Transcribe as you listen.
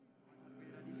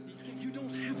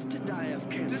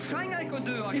Du trenger ikke å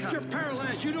dø av If you're kreft.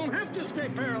 paralyzed, you don't have to stay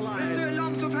Hvis du paralyzed. er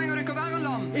lam, så trenger du ikke å være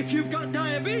lam. If you've got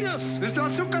diabetes, Hvis du har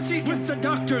sukkersyke, with the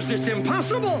doctors, it's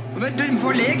impossible.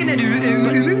 for legen er det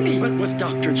umulig. But with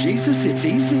Dr. Jesus, it's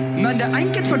easy. Men det er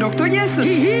enkelt for doktor Jesus.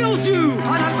 He heals you.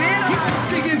 Han He helbreder deg. wants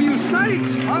to give you sight.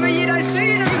 Han vil gi deg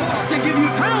synet. He wants to give you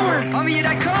power. Han vil gi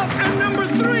deg kraft. And number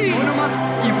 3, Og nummer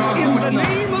ifra in the hoden av.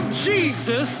 name of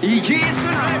Jesus, I Jesu I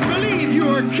navn. believe you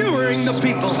are curing the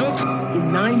people. In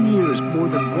 9 years, more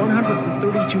than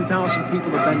 132,000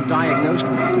 people have been diagnosed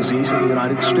with the disease in the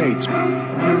United States.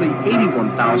 Nearly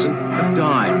 81,000 have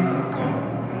died.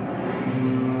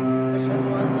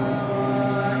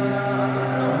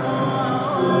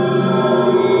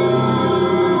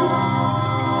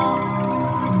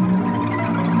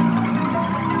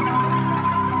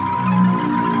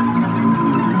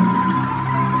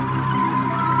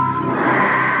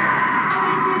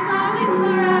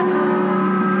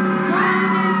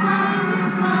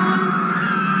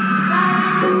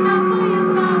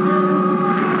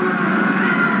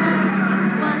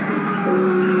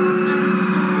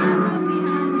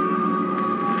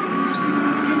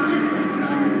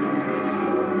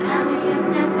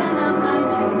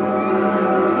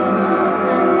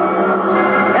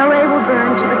 LA will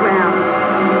burn to the ground.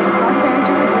 Los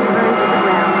Angeles will burn to the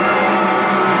ground.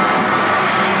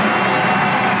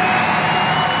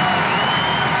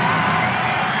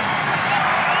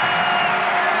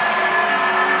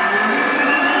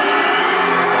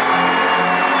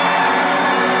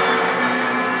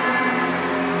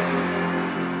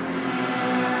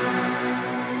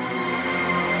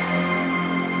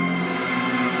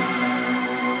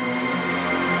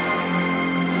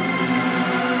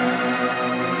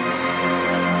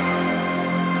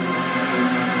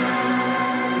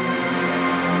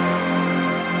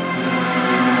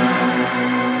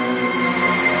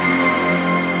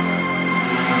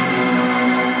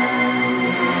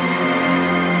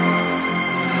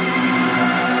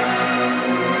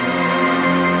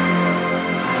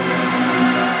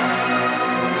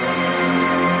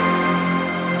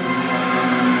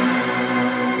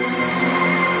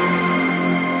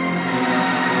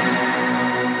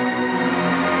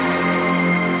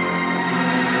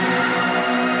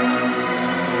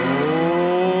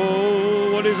 Oh,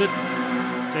 what is it?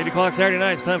 It's 8 o'clock Saturday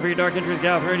night. It's time for your Dark Entries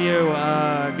Goth Radio.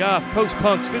 Goth,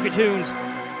 post-punk, spooky tunes,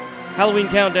 Halloween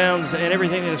countdowns, and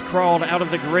everything that has crawled out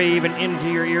of the grave and into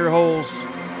your ear holes.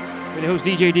 We're the host,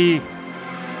 DJ D.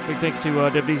 Big thanks to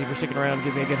Deb Deasy for sticking around and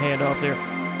giving me a good hand off there.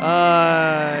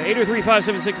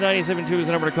 803-576-9872 is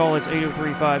the number to call. It's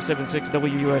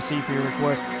 803-576-WUSC for your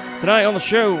request. Tonight on the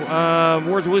show,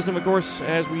 Words of Wisdom, of course,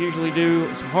 as we usually do,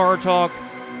 some horror talk,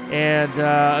 and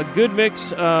a good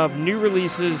mix of new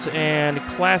releases and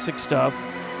classic stuff,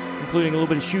 including a little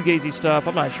bit of shoegazy stuff.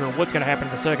 I'm not sure what's going to happen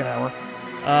in the second hour,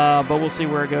 but we'll see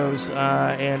where it goes.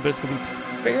 But it's going to be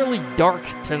fairly dark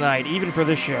tonight, even for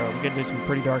this show. We're going to do some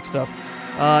pretty dark stuff.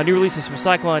 New releases from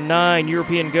Cyclone 9,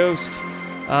 European Ghost,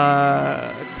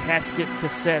 Casket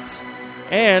Cassettes,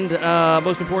 and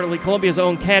most importantly, Columbia's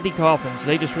own Candy Coffins.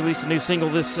 They just released a new single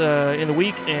this in the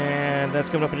week, and that's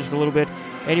coming up in just a little bit.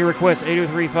 And your request,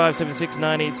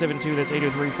 803-576-9872. That's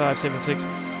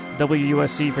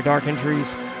 803-576-WUSC for Dark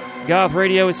Entries. Goth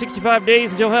Radio is 65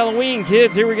 days until Halloween,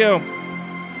 kids. Here we go.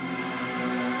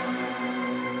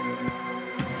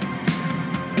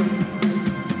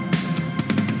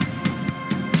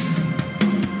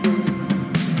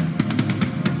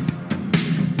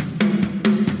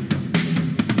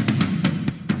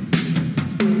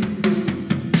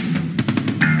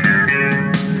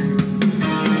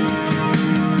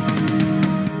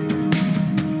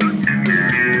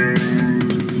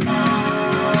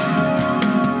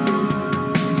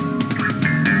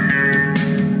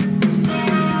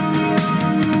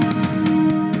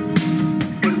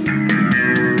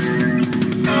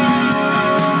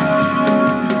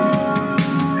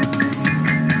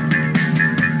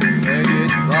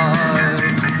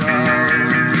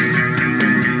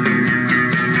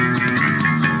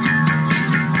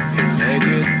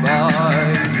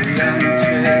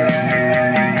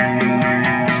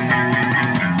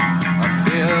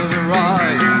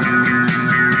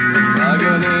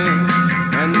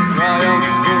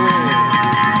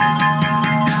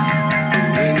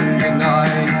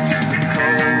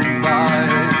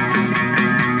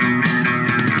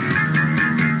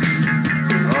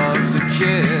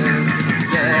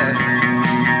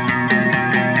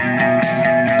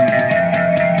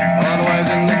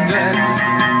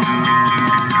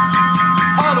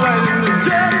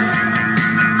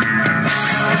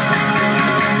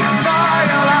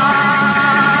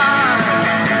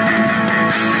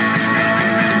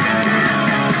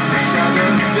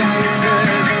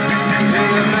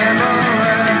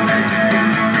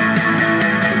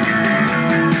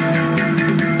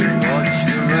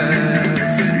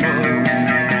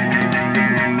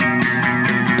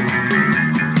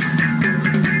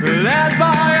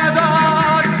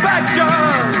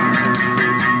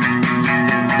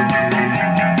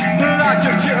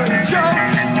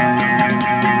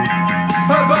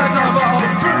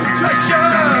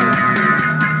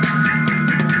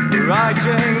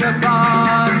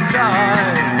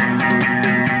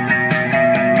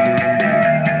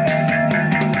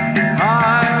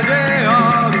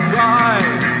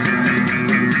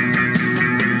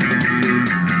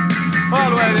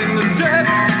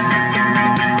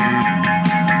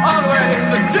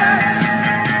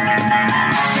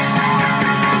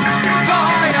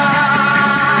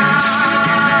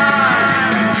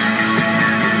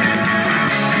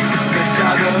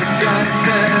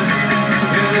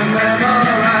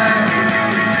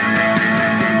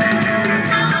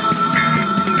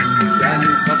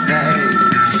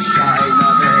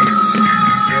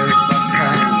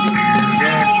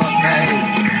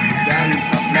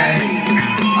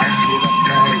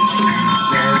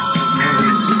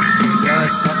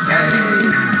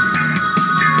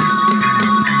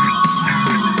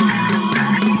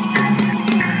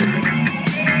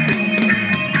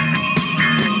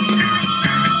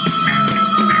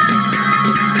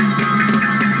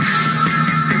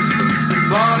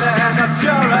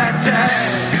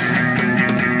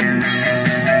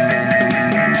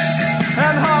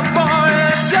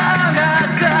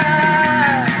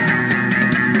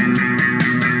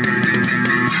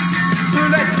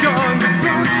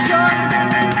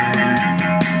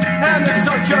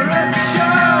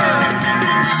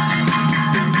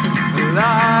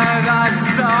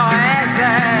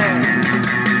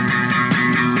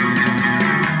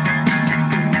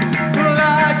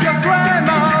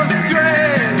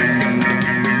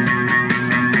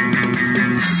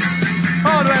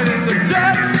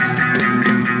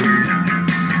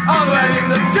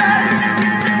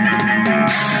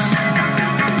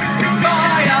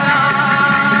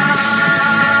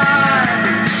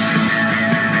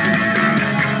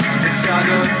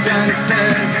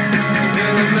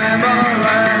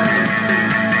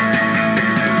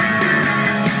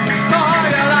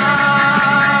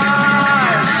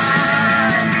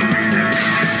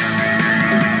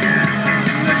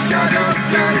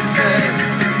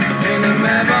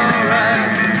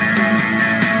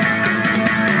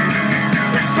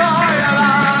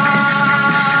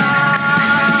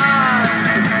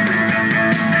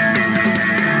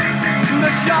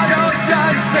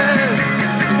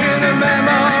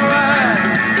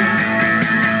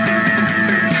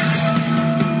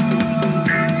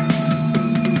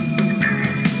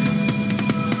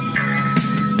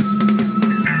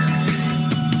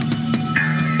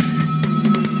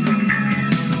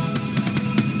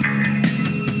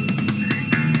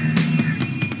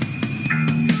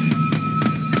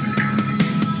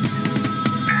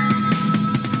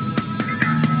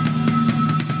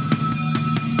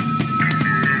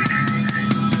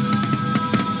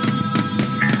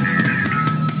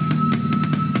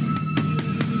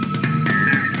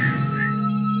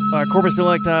 Corpus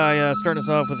Delicti starting us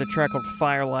off with a track called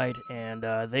Firelight, and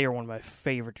they are one of my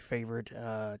favorite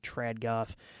trad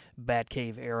goth,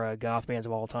 Batcave era goth bands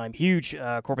of all time. Huge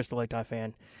Corpus Delicti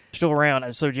fan. Still around.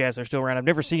 I'm so jazzed they're still around. I've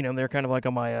never seen them. They're kind of like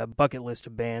on my bucket list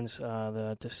of bands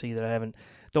to see that I haven't.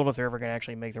 Don't know if they're ever going to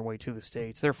actually make their way to the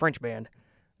States. They're a French band,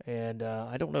 and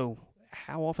I don't know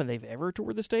how often they've ever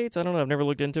toured the States. I don't know. I've never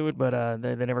looked into it, but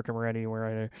they never come around anywhere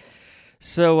either.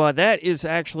 So that is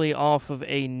actually off of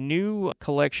a new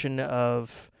collection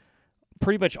of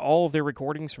pretty much all of their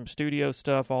recordings, from studio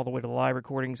stuff all the way to live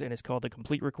recordings, and it's called The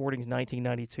Complete Recordings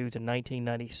 1992 to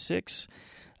 1996.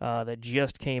 That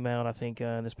just came out, I think,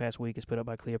 this past week. It's put up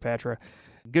by Cleopatra.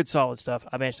 Good, solid stuff.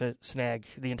 I managed to snag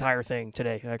the entire thing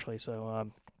today, actually, so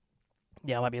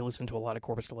yeah, I might be listening to a lot of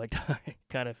Corpus Delicti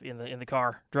kind of in the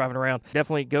car driving around.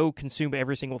 Definitely go consume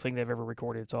every single thing they've ever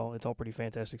recorded. It's all pretty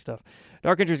fantastic stuff.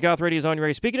 Dark Entries Goth Radio is on your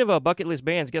radio. Speaking of bucket list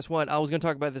bands, guess what? I was going to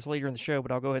talk about this later in the show,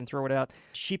 but I'll go ahead and throw it out.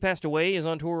 She Passed Away is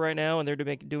on tour right now, and they're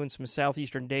doing some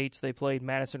southeastern dates. They played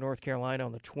Madison, North Carolina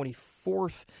on the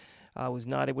 24th. I was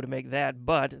not able to make that,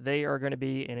 but they are going to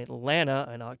be in Atlanta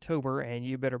in October, and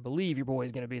you better believe your boy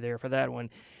is going to be there for that one.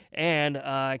 And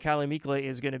Kylie Mikla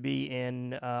is going to be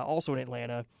also in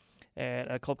Atlanta at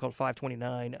a club called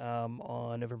 529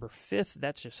 on November 5th.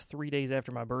 That's just 3 days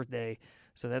after my birthday,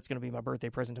 so that's going to be my birthday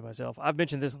present to myself. I've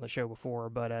mentioned this on the show before,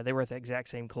 but they were at the exact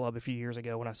same club a few years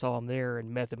ago when I saw them there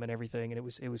and met them and everything, and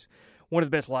it was one of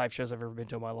the best live shows I've ever been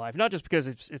to in my life. Not just because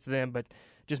it's them, but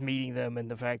just meeting them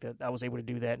and the fact that I was able to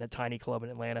do that in a tiny club in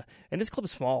Atlanta. And this club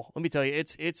is small. Let me tell you,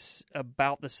 it's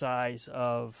about the size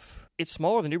of... It's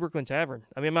smaller than New Brooklyn Tavern.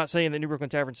 I mean, I'm not saying that New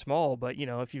Brooklyn Tavern's small, but, you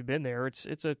know, if you've been there, it's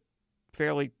a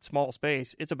fairly small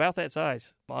space. It's about that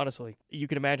size, honestly. You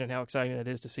can imagine how exciting that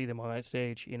is to see them on that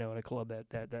stage, you know, in a club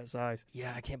that size.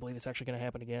 Yeah, I can't believe it's actually going to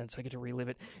happen again, so I get to relive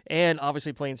it. And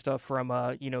obviously playing stuff from,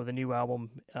 you know, the new album,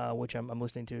 which I'm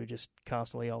listening to just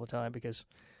constantly all the time because,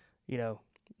 you know,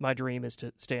 my dream is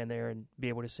to stand there and be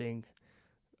able to sing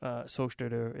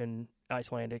Sólstøður in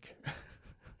Icelandic,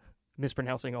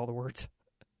 mispronouncing all the words.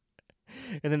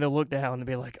 And then they'll look down and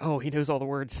be like, oh, he knows all the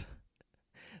words.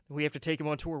 We have to take him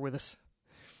on tour with us.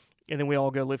 And then we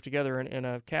all go live together in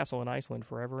a castle in Iceland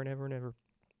forever and ever and ever.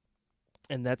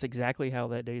 And that's exactly how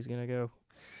that day is going to go.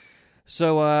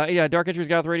 So, yeah, Dark Entries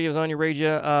Goth Radio is on your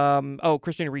radio.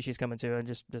 Christina Ricci's coming too, and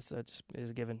just is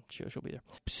a given. She'll be there.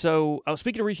 So,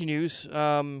 speaking of Ricci news,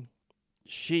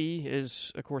 she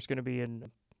is, of course, going to be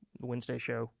in the Wednesday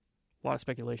show. A lot of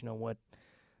speculation on what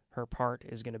her part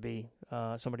is going to be.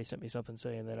 Somebody sent me something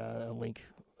saying that a link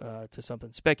to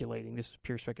something speculating. This is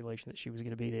pure speculation that she was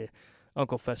going to be the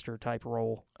Uncle Fester type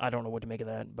role. I don't know what to make of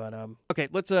that, but okay,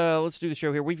 let's do the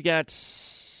show here. We've got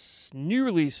new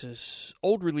releases,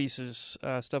 old releases,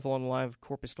 stuff along the line of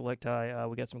Corpus Delicti.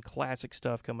 We got some classic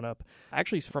stuff coming up.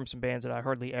 Actually, from some bands that I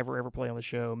hardly ever play on the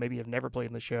show, maybe have never played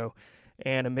on the show,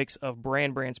 and a mix of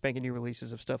brand spanking new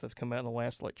releases of stuff that's come out in the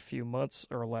last few months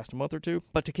or last month or two.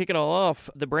 But to kick it all off,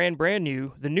 the brand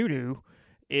new, the new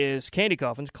is Candy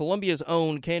Coffins, Columbia's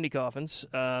own Candy Coffins.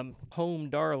 Home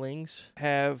Darlings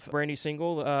have a brand new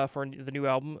single for the new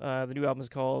album. The new album is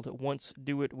called Once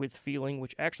Do It With Feeling,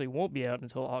 which actually won't be out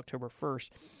until October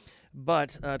 1st. But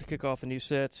to kick off the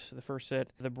first set,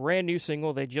 the brand new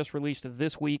single they just released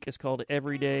this week is called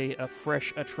Every Day a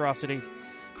Fresh Atrocity.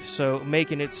 So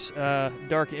making its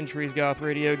Dark Entries Goth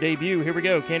Radio debut. Here we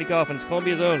go, Candy Coffins,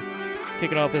 Columbia's own,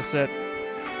 kicking off this set.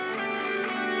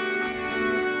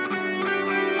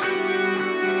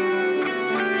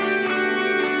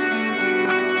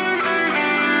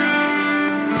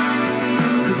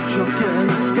 Drunken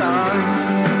skies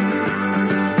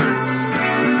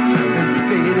and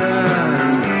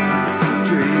faded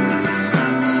dreams.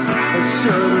 I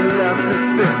should have left it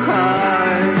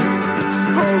behind.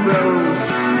 All those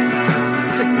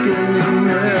sickening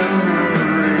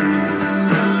memories.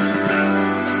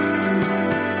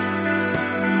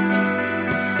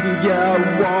 Yeah, I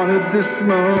wanted this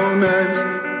moment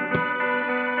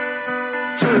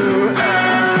to end.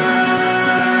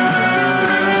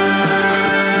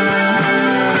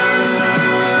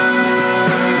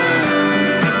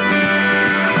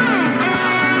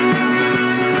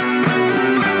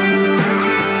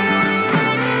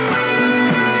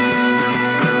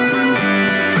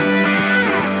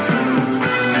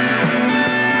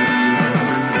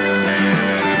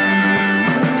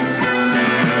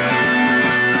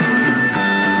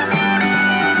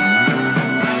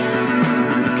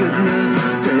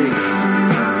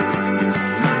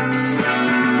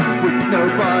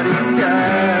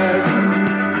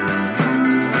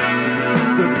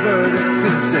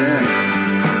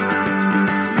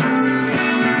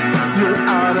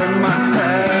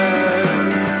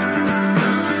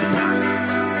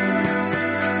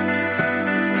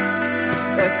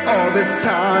 This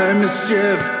time is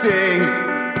shifting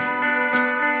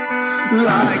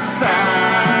like sand.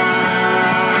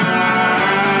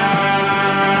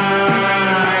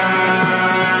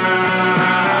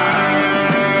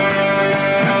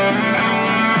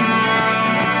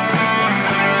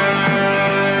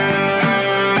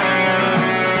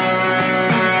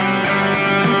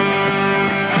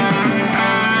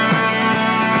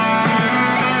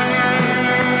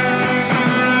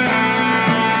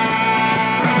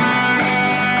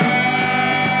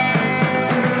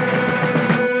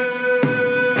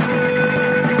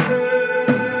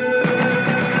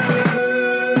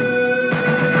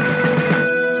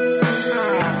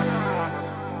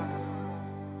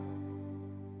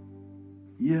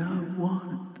 Yeah, I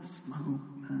wanted this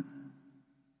moment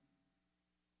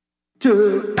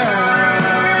to end.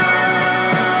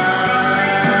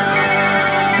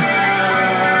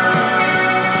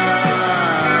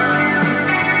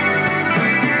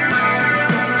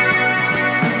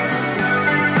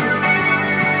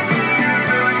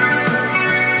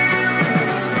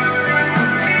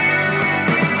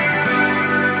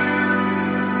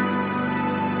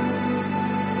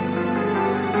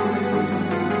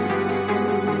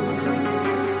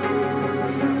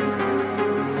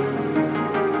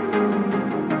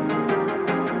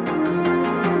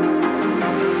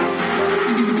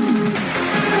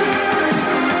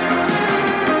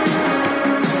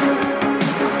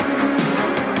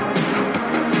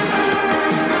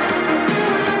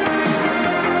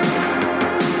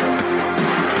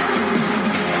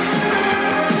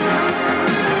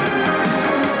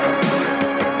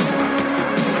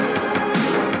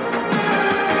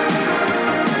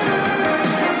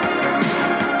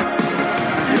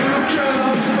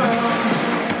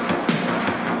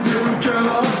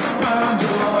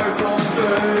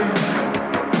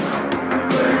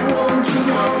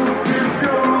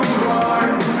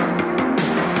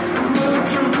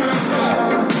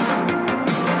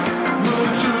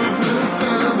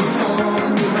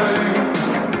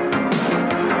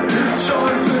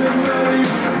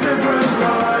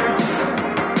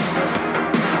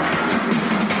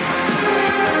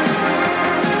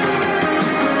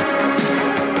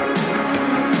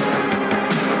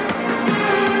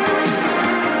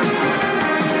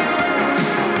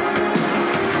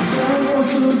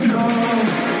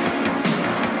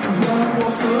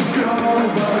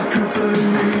 It's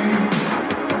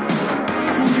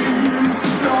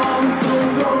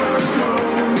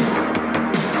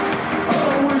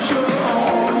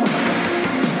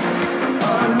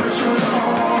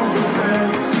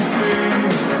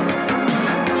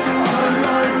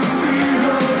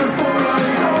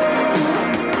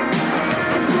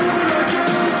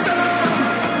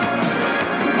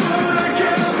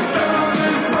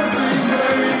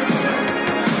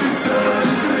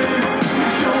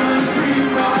gonna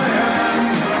be my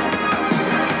hand.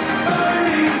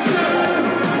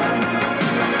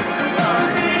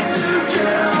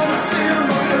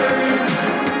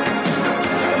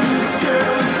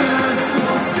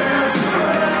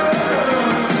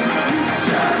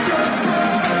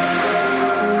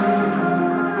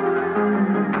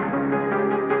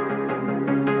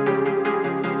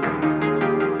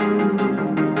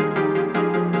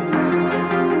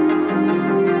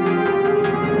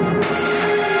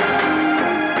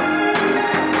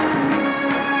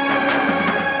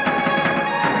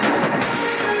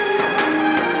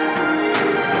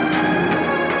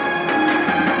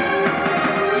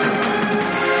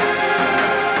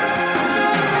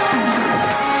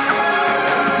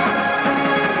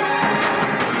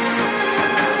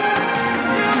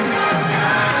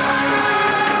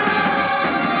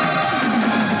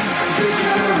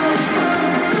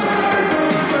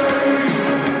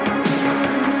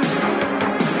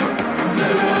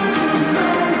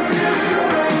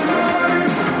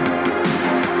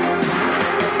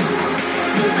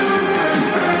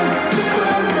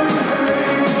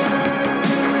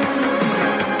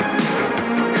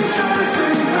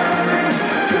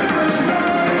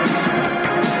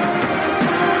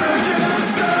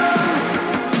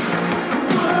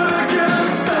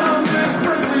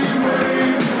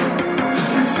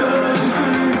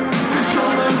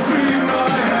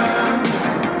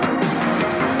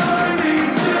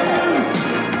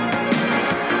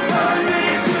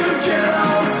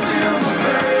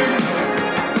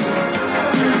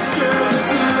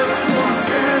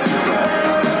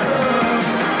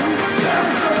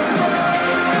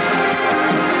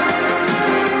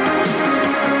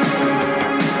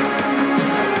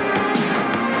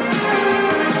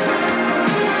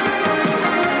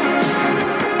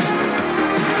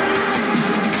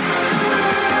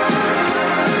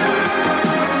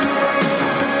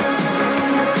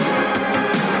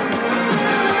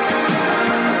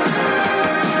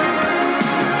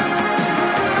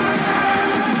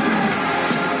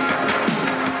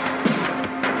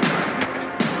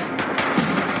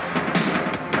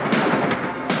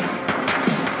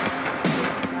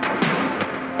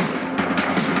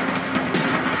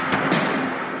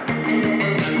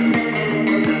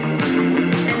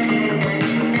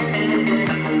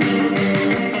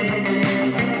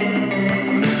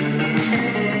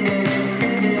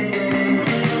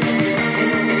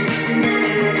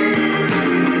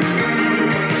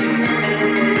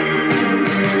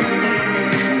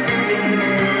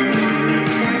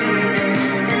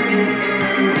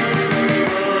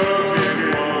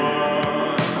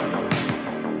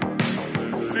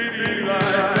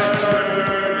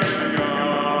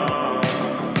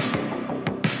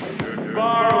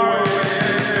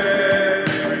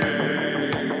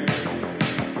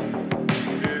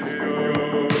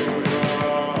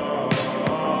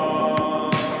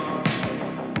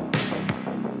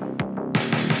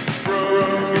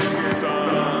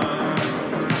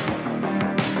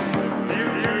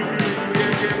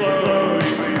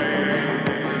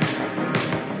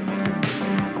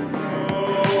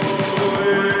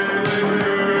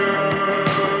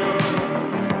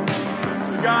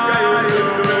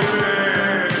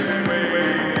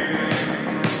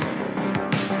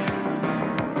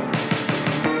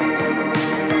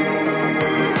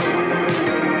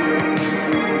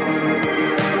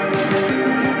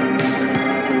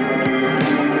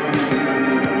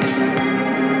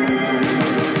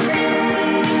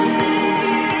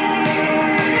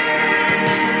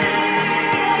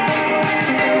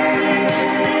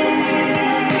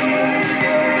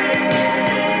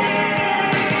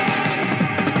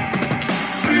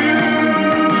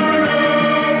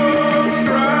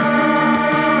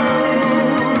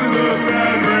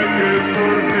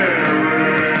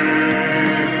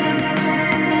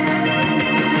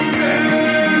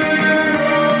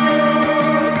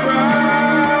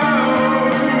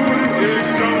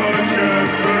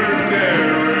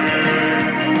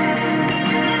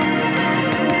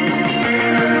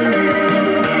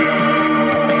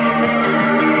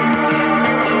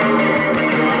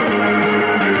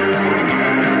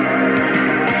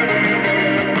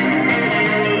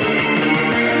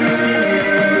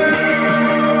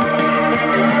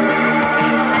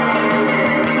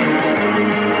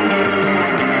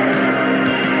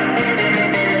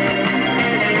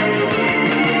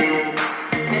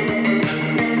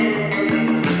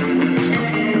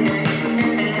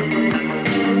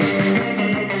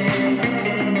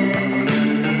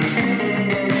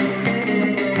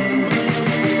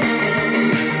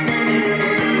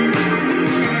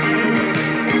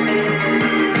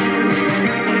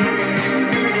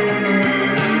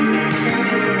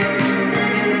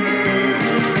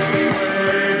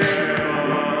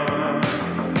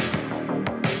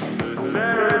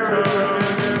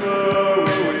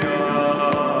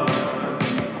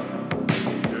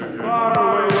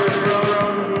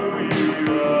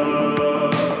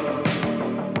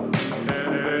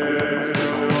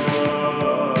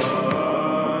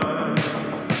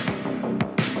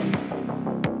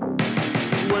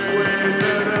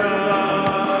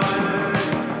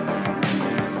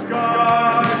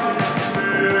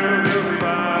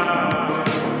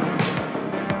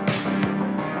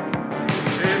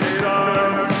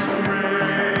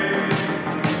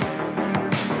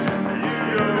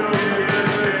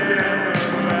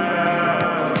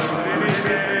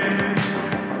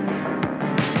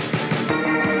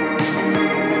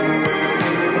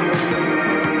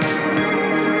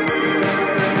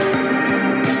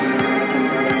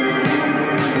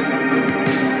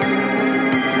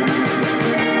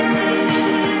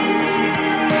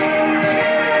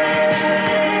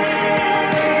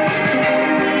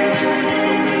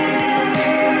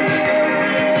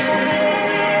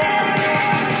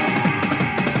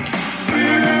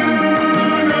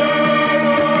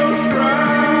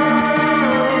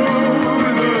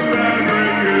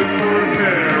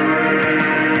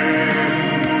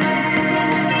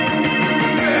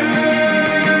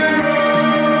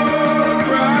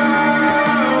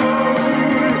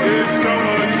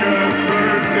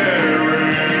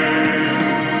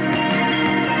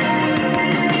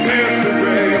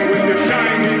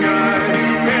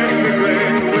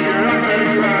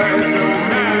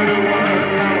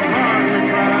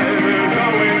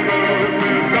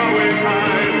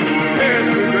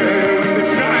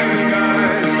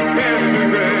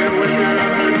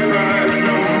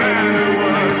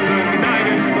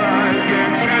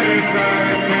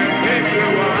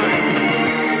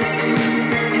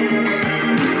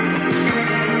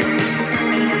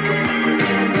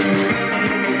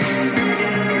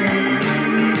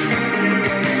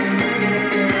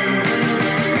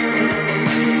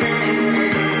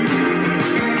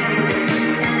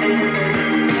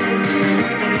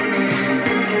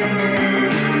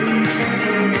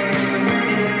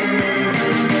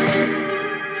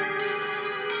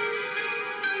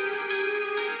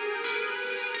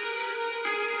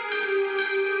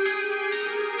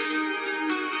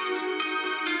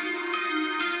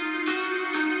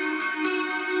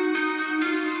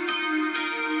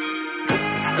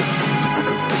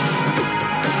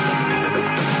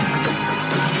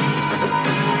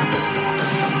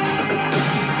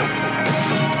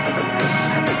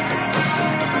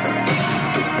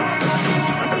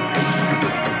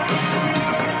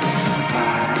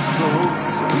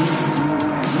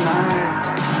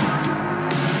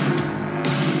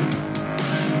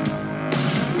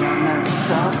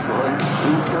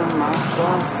 into my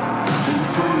thoughts,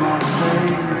 into my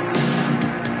face.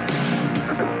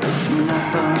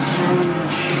 Nothing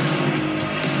changed.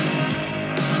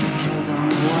 You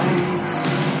don't wait.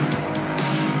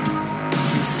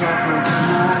 You suffer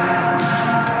smile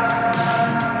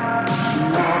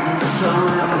all the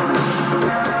time.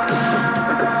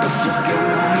 Just get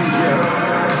my girl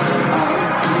out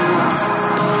of class.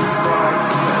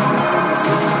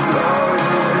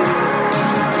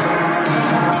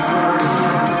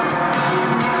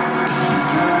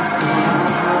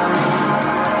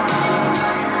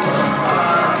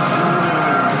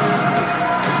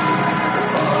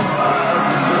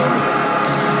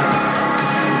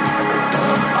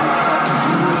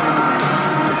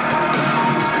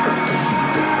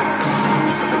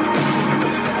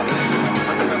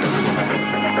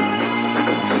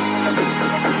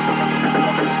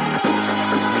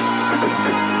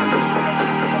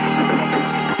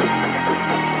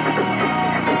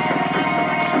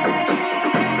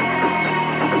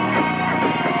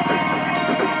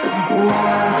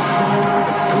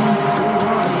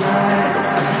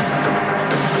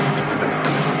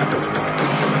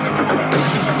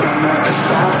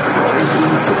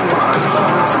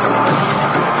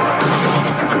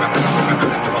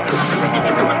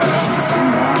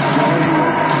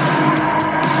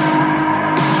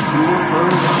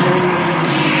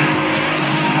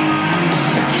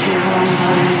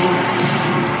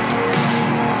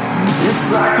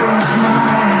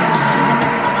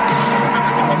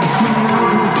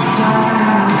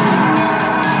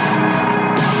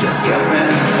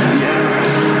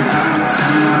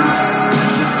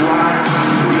 Just right.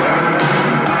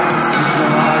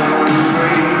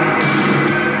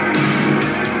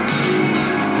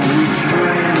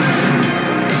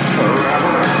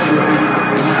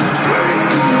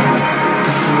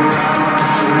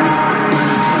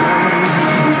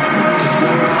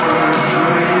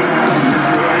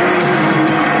 Drain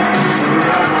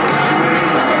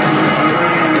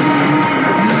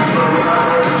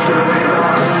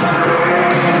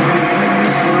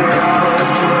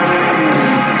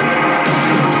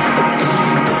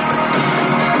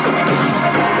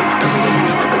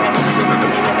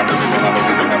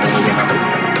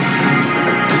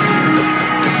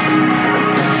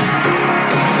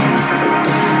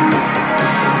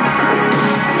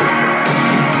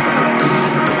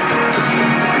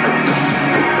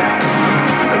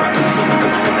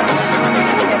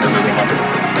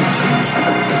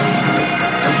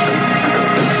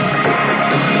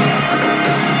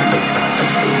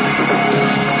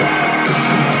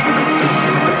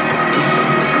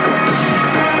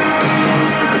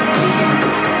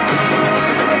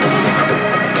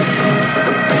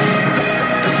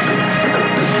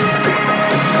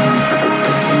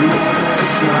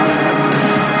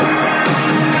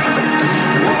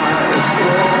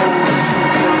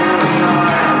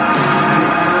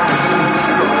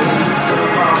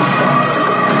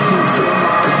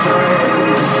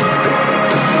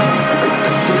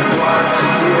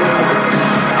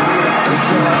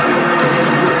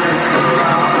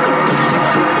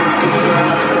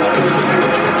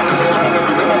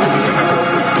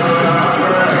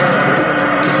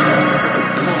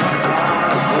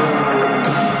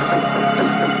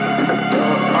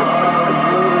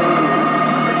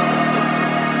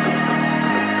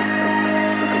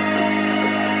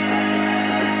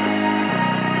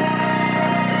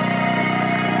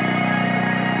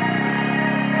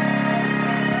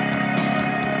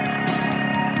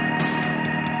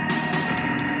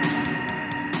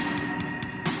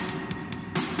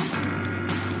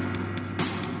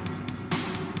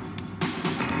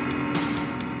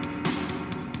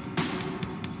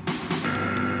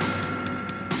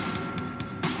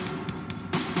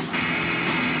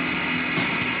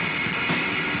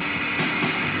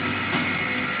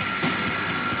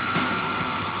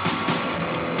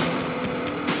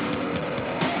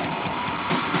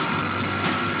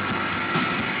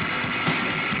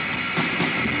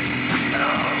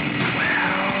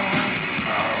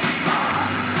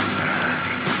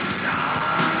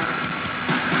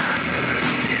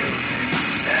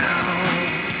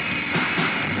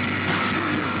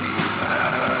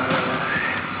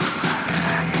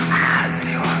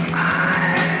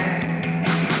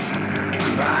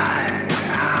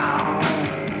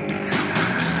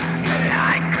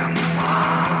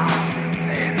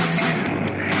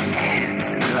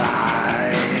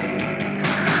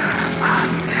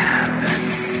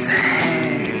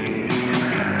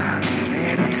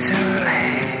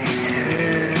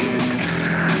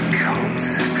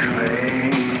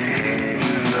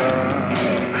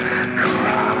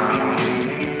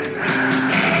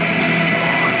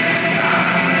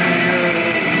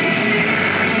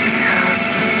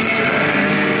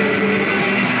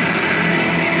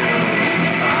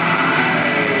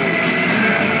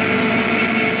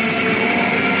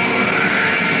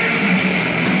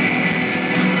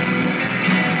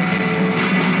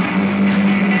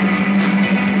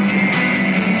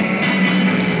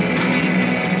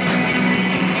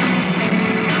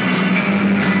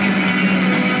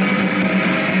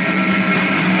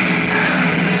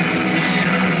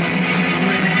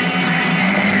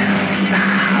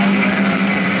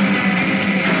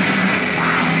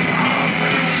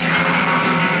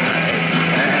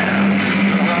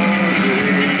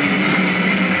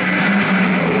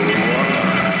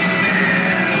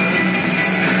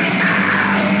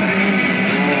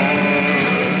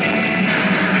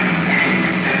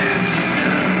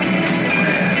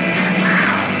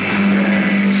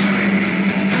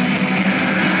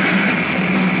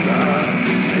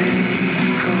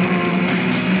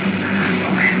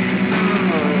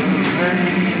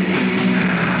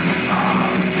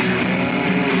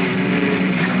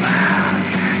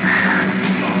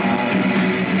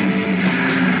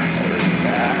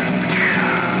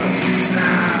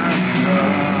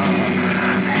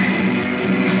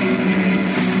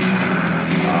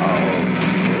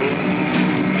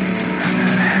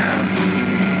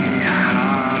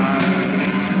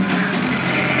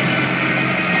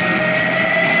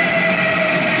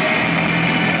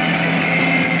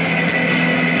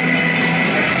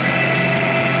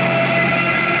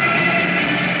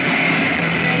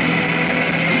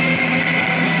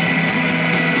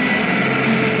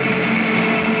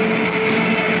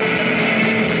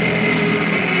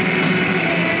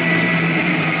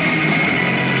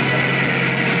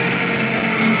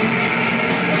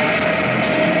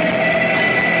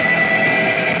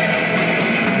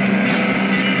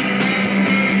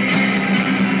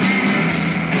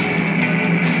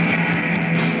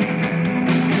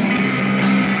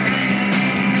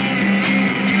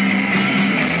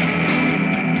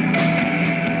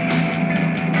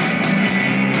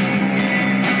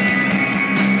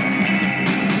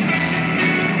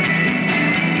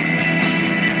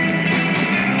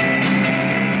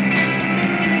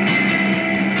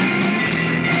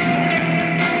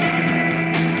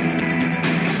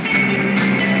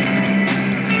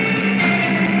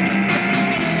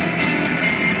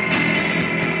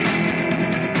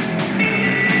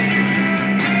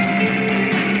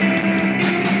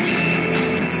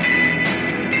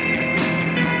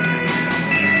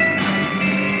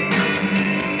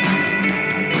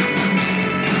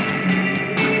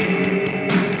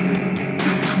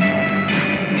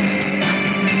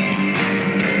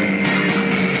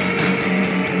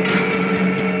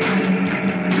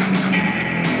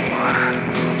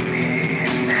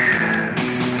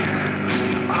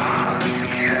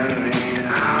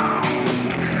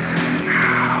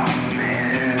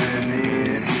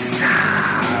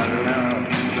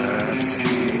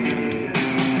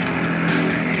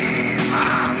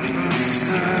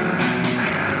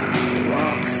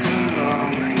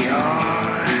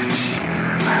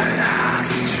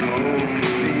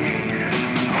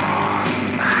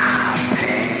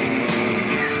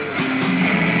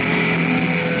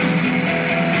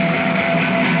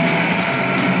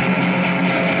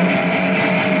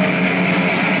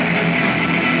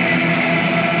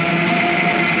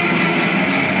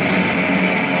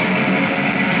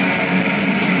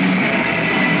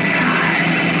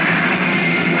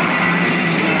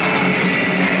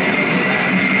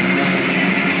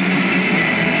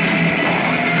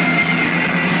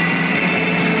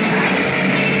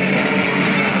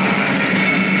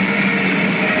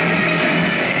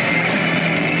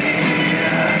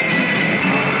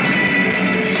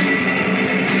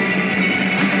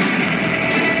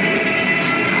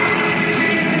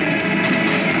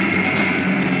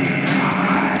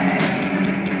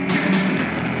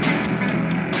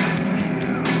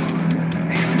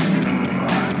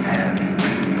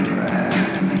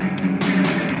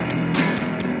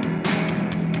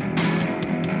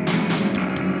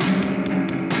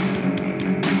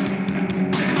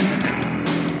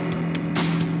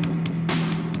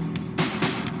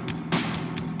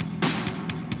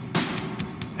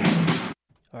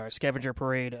Scavenger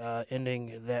Parade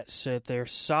ending that set there.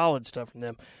 Solid stuff from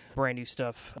them. Brand new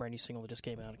stuff. Brand new single that just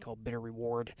came out called Bitter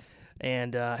Reward.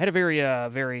 And had a very,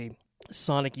 very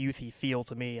Sonic Youth-y feel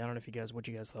to me. I don't know what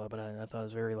you guys thought, but I thought it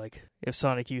was very like if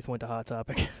Sonic Youth went to Hot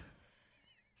Topic.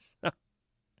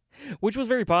 Which was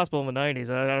very possible in the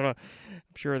 90s. I don't know. I'm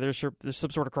sure there's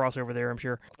some sort of crossover there, I'm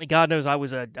sure. God knows I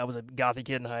was a gothy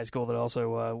kid in high school that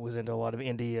also was into a lot of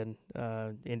indie and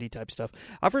indie type stuff.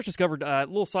 I first discovered,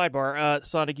 little sidebar,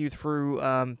 Sonic Youth through,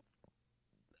 I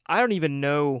don't even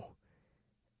know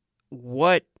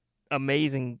what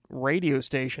amazing radio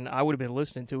station I would have been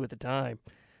listening to at the time.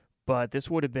 But this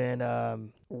would have been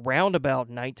round about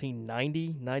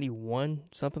 1990, 91,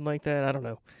 something like that. I don't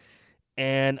know.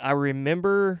 And I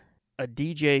remember a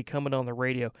DJ coming on the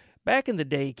radio. Back in the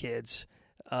day, kids,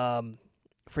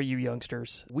 for you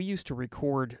youngsters, we used to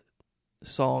record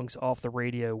songs off the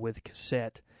radio with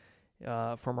cassette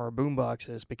from our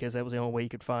boomboxes because that was the only way you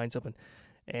could find something.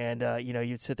 And,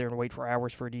 you'd sit there and wait for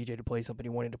hours for a DJ to play something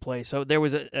you wanted to play. So there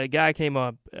was a guy came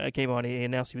on, he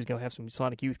announced he was going to have some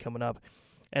Sonic Youth coming up.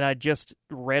 And I just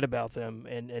read about them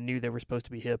and knew they were supposed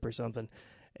to be hip or something.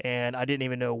 And I didn't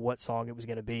even know what song it was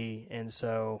going to be. And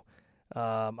so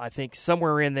I think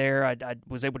somewhere in there I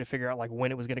was able to figure out like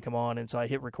when it was going to come on. And so I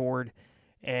hit record,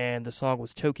 and the song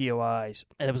was Tokyo Eyes.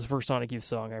 And it was the first Sonic Youth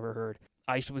song I ever heard.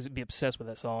 I used to be obsessed with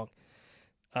that song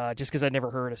just because I'd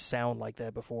never heard a sound like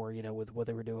that before, with what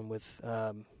they were doing with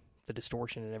the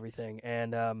distortion and everything.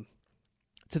 And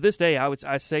to this day,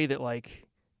 I say that like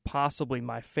possibly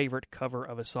my favorite cover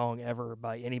of a song ever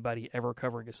by anybody ever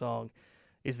covering a song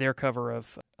is their cover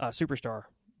of Superstar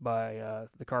by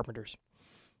the Carpenters.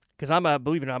 Because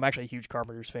believe it or not, I'm actually a huge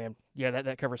Carpenters fan. Yeah,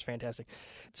 that cover's fantastic.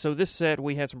 So this set,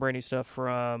 we had some brand new stuff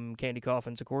from Candy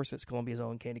Coffins. Of course, it's Columbia's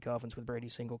own Candy Coffins with a brand new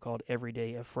single called Every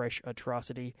Day a Fresh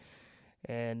Atrocity.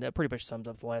 And that pretty much sums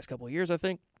up the last couple of years, I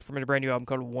think. From a brand new album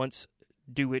called Once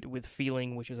Do It With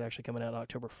Feeling, which is actually coming out on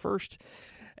October 1st.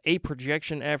 A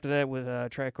Projection after that with a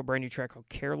brand new track called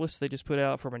Careless they just put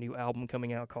out from a new album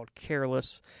coming out called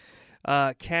Careless.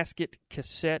 Casket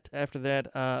Cassette after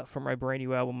that from my brand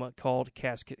new album called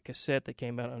Casket Cassette that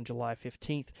came out on July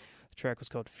 15th. The track was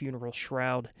called Funeral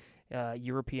Shroud.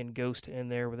 European Ghost in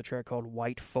there with a track called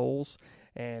White Foals.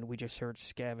 And we just heard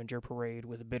Scavenger Parade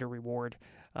with a Bitter Reward,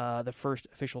 the first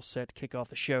official set to kick off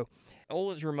the show.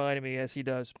 Olin's reminded me, as he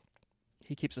does,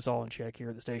 he keeps us all in check here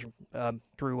at the station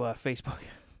through Facebook,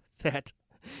 that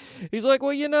he's like,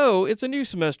 well, it's a new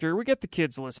semester. We got the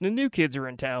kids listening. New kids are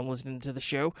in town listening to the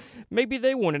show. Maybe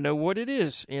they want to know what it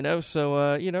is,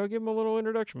 so, give them a little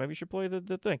introduction. Maybe you should play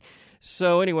the thing.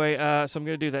 So anyway, so I'm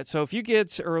going to do that. So if you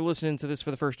kids are listening to this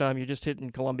for the first time, you're just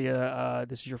hitting Columbia,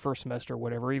 this is your first semester or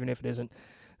whatever, even if it isn't.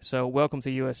 So welcome to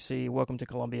USC. Welcome to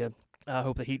Columbia. I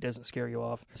hope the heat doesn't scare you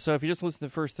off. So if you just listen the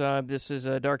first time, this is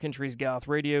Dark Entries Goth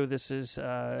Radio. This is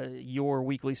your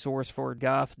weekly source for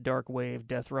goth, dark wave,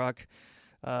 death rock,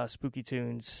 spooky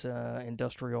tunes,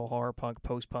 industrial, horror punk,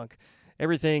 post-punk,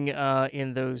 everything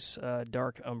in those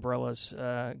dark umbrellas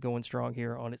going strong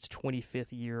here on its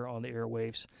 25th year on the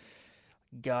airwaves.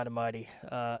 God almighty.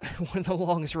 One of the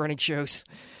longest running shows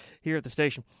here at the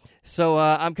station. So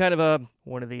I'm kind of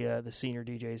one of the senior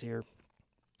DJs here.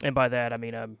 And by that, I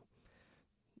mean I'm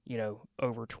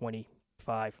over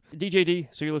 25. DJD,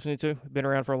 so you're listening to, been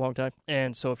around for a long time.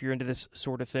 And so if you're into this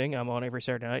sort of thing, I'm on every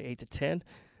Saturday night, 8 to 10.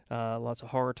 Lots of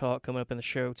horror talk coming up in the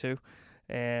show, too.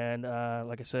 And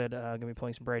like I said, I'm going to be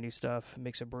playing some brand new stuff,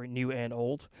 mix of new and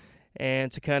old.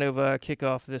 And to kind of kick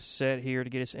off this set here, to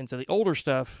get us into the older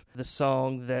stuff, the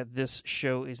song that this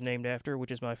show is named after,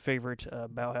 which is my favorite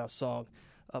Bauhaus song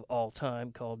of all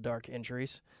time, called Dark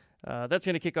Entries. That's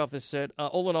going to kick off this set.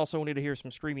 Olin also wanted to hear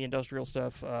some screamy industrial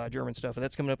stuff, German stuff, and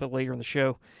that's coming up later in the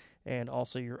show. And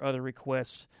also your other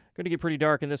requests. Going to get pretty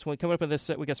dark in this one. Coming up in this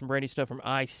set, we got some brand new stuff from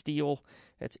I Steel.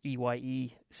 That's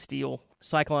EYE Steel.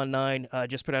 Cyclone 9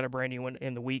 just put out a brand new one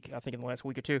in the week, I think in the last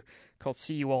week or two, called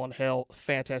See You All in Hell.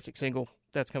 Fantastic single.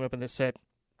 That's coming up in this set.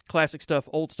 Classic stuff,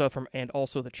 old stuff, and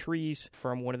also The Trees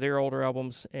from one of their older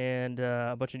albums, and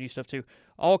a bunch of new stuff too.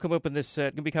 All come up in this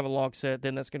set. Going to be kind of a long set.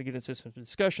 Then that's going to get into some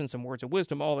discussion, some words of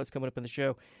wisdom. All that's coming up in the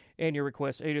show. And your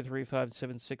request,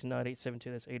 803-576-9872.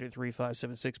 That's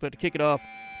 803-576. But to kick it off,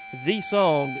 the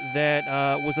song that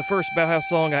was the first Bauhaus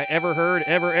song I ever heard,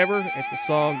 ever. It's the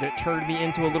song that turned me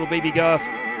into a little baby goth,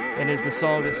 and is the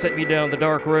song that set me down the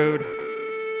dark road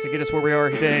to get us where we are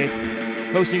today.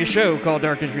 Hosting a show called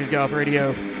Dark Entries Goth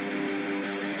Radio.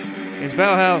 It's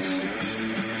Bauhaus.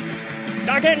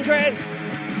 Dark Entries!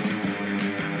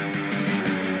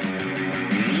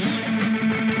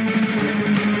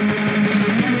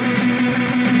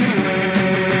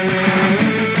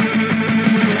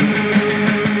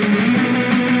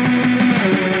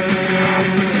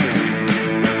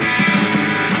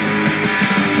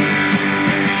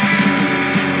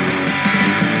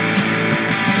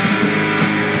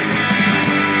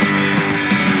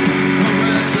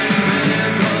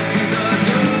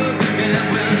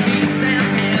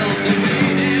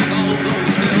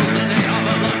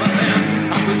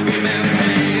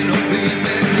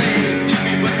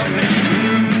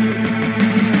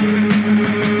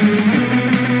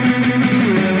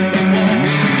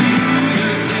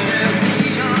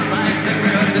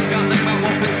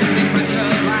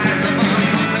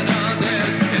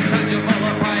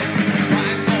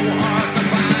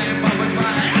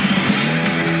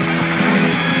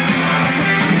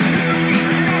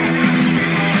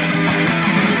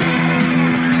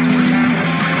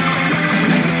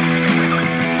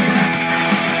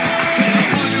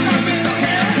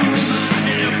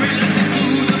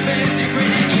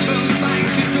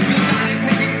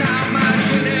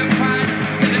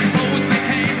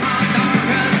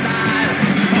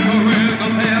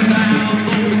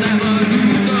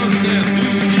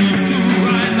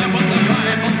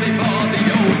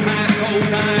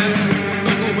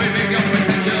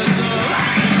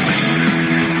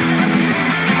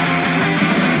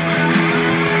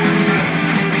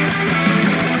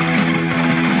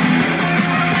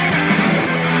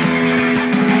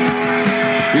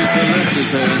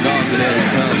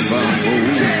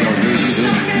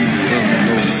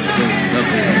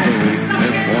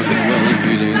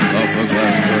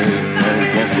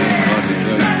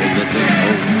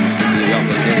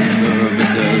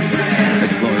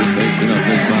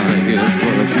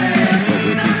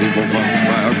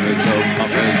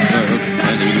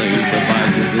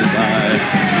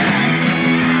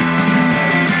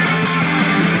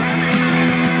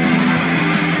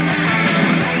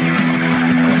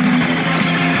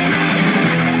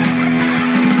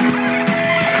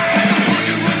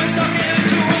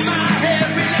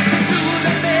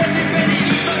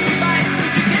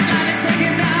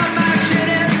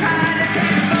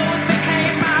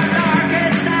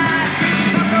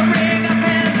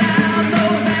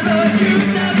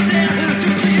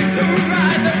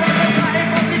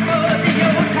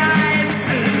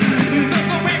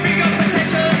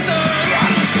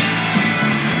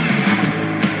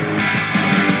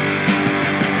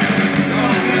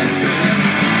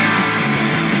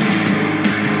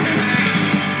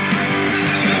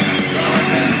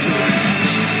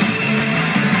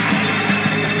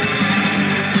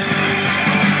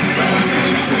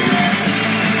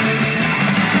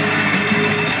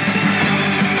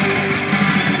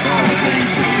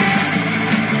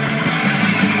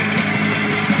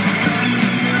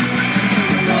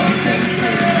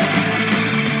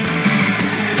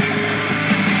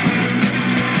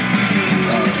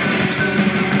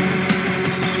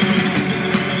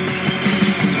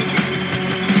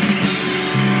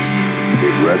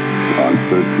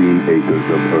 13 acres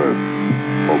of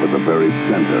earth over the very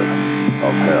center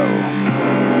of hell.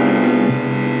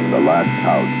 The Last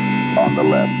House on the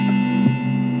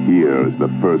left. Here is the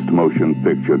first motion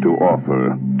picture to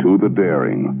offer to the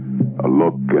daring a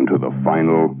look into the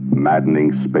final,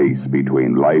 maddening space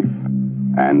between life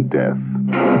and death.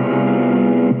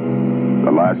 The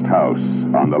Last House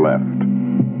on the left.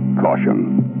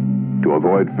 Caution. To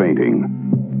avoid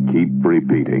fainting, keep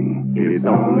repeating. It's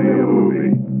only a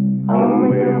movie.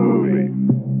 Only a movie.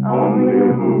 Only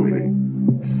a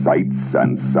movie. Sights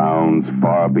and sounds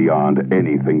far beyond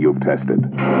anything you've tested.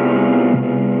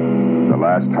 The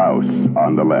Last House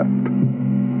on the left.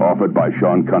 Offered by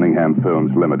Sean Cunningham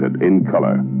Films Limited in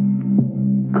color.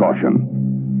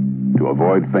 Caution. To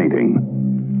avoid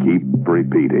fainting, keep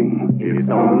repeating. It's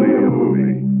only a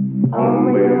movie.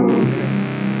 Only a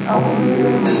movie. Only a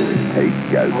movie.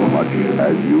 Take as much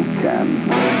as you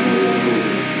can.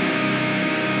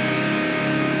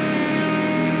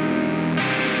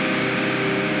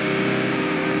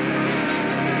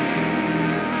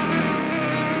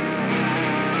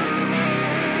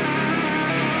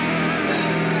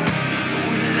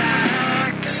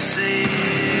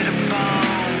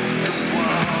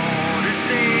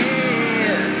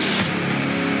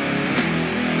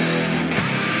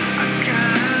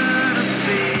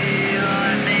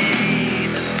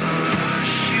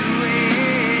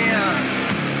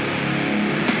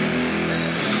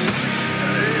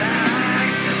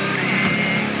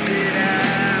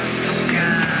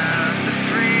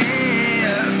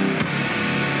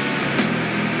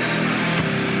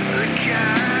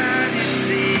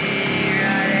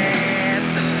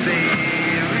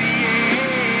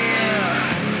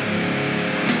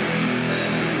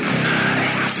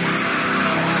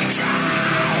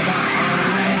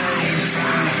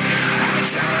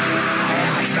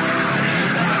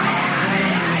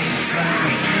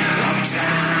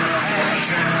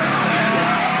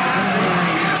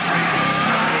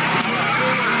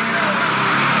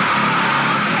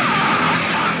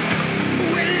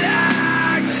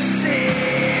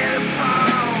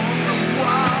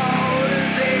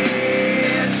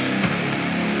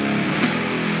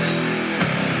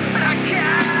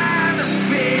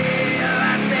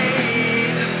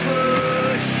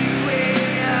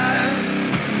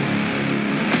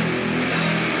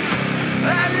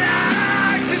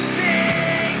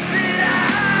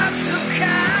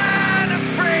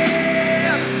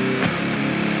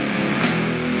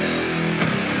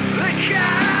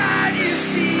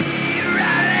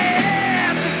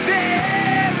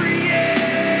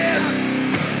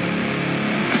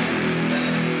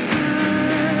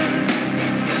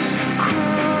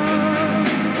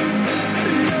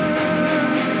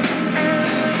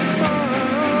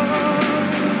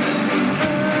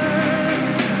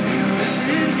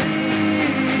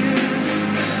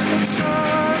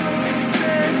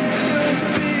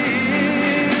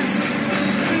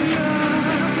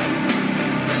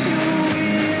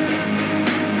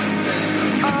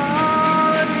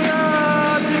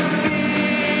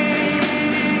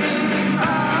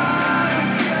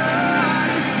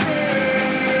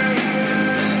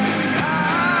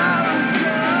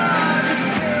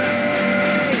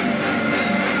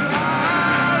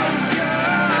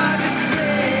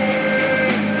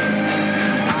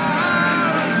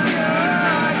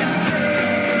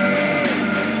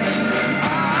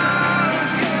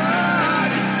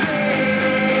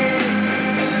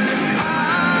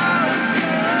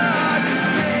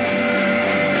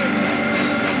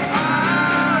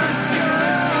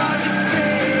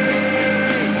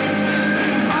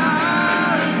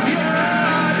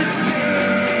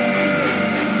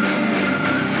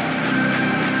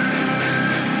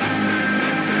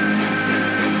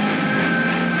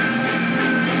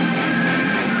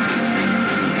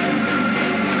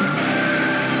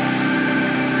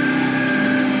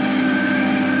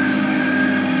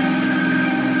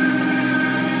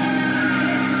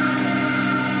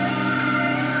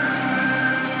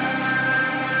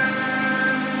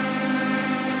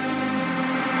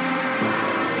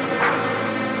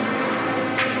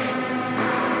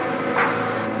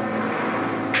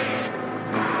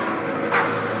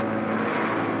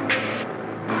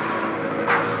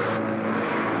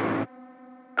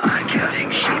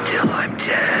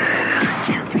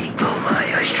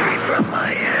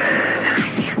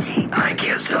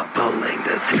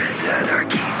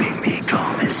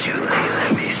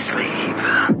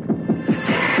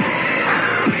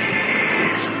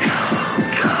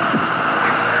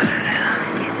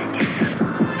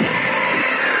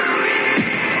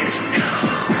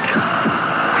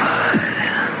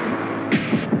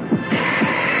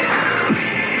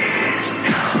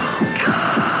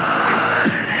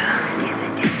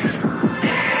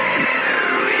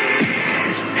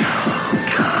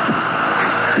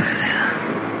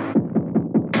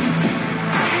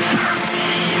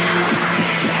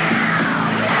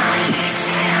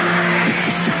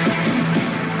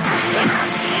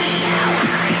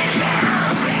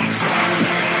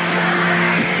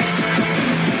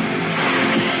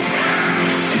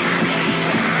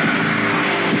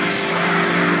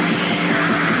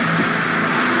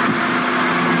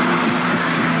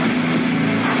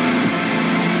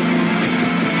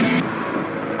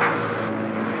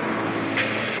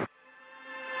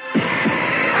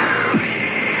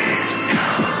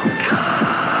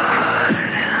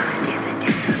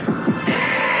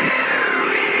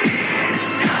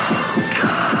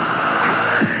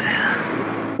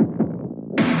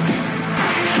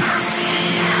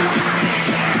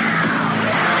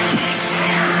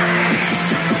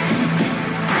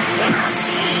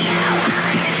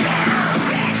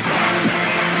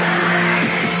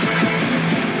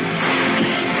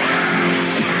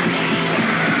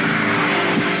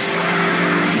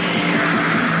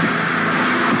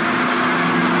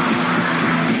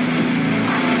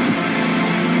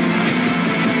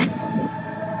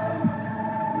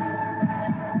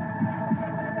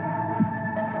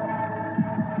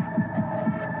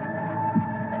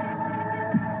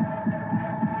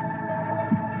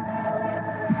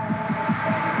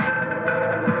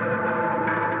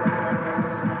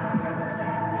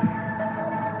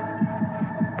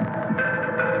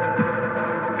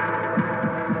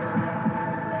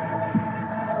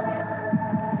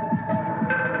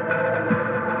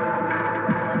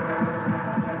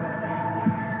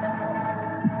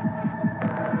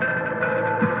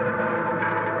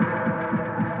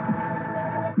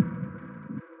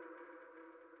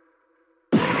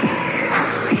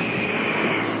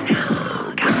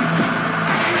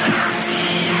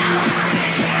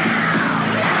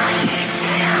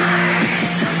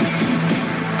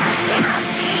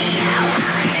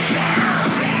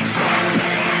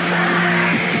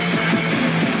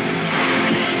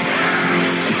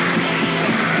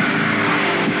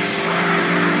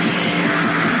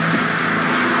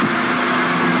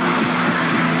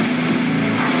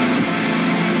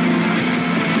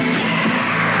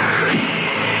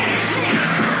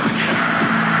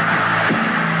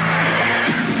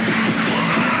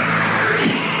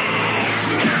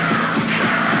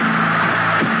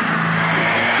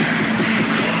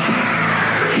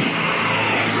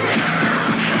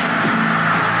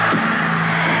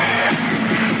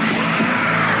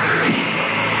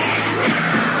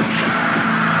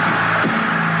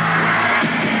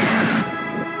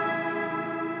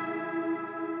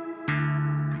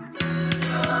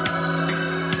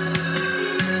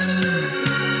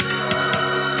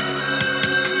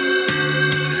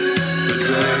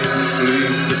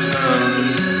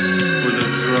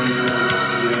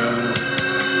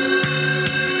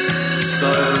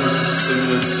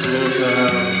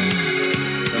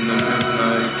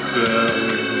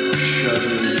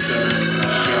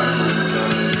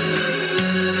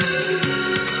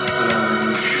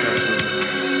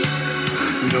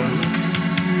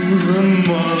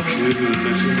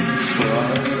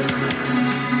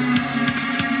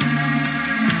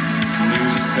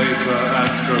 paper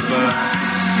acrobats,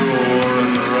 straw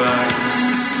and rags,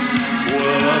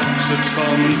 whirl up to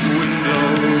Tom's window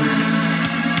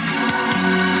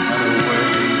and away.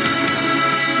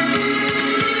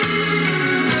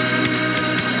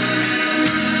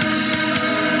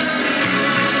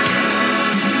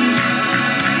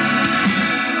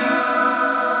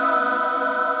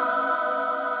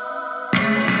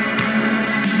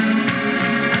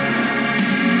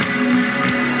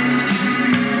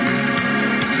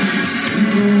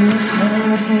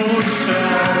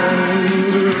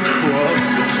 Across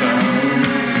the town,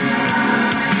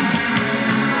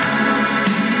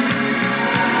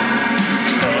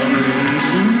 coming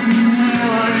to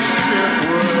my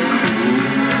shipwreck room,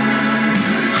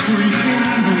 creaking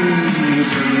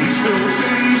booms and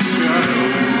tilting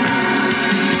shadows.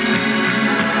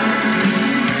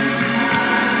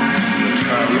 The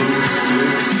tallow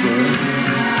sticks burn.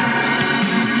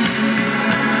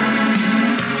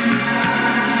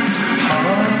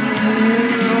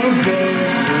 Above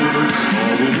the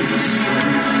cobbled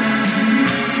streets,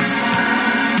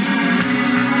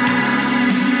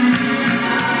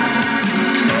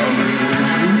 coming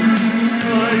to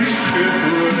my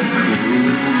shipwreck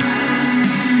room,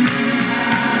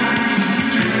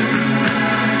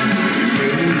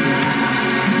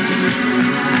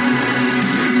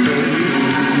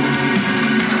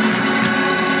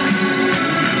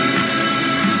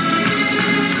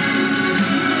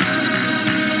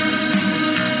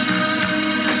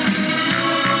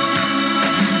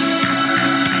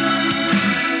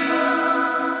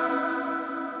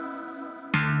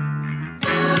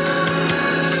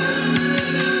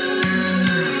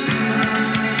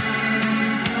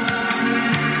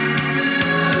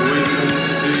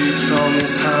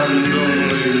 Tom's hand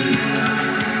only,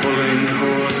 pulling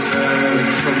horsehair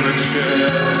from the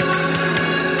chair,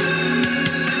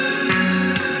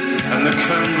 and the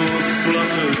candle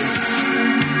splutters,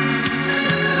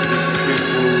 his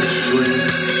pupil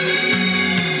shrinks,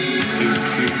 his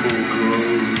pupil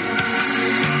grows.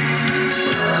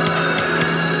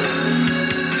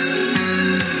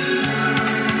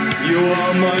 You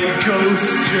are my ghost,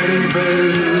 Jenny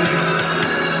Bailey.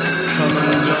 Come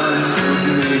and dance with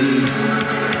me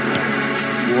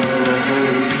while the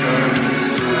whole town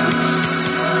sleeps.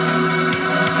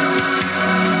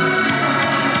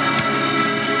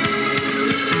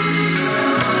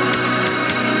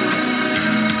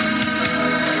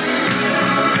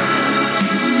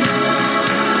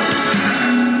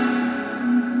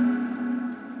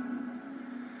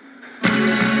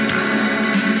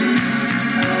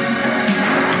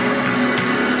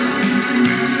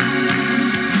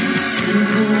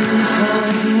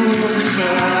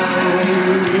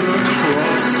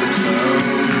 Across the town,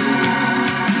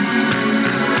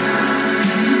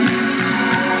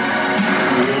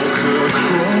 walk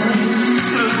across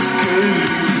the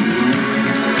scales,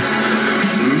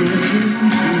 look into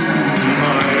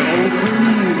my open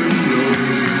window,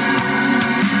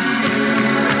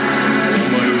 or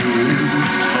my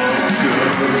rooftop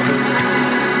girl.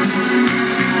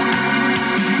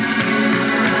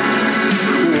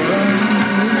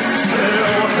 Wild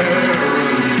sail hair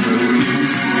and milky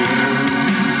skin,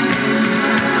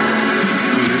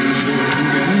 glinting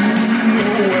in the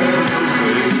weather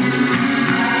vanes.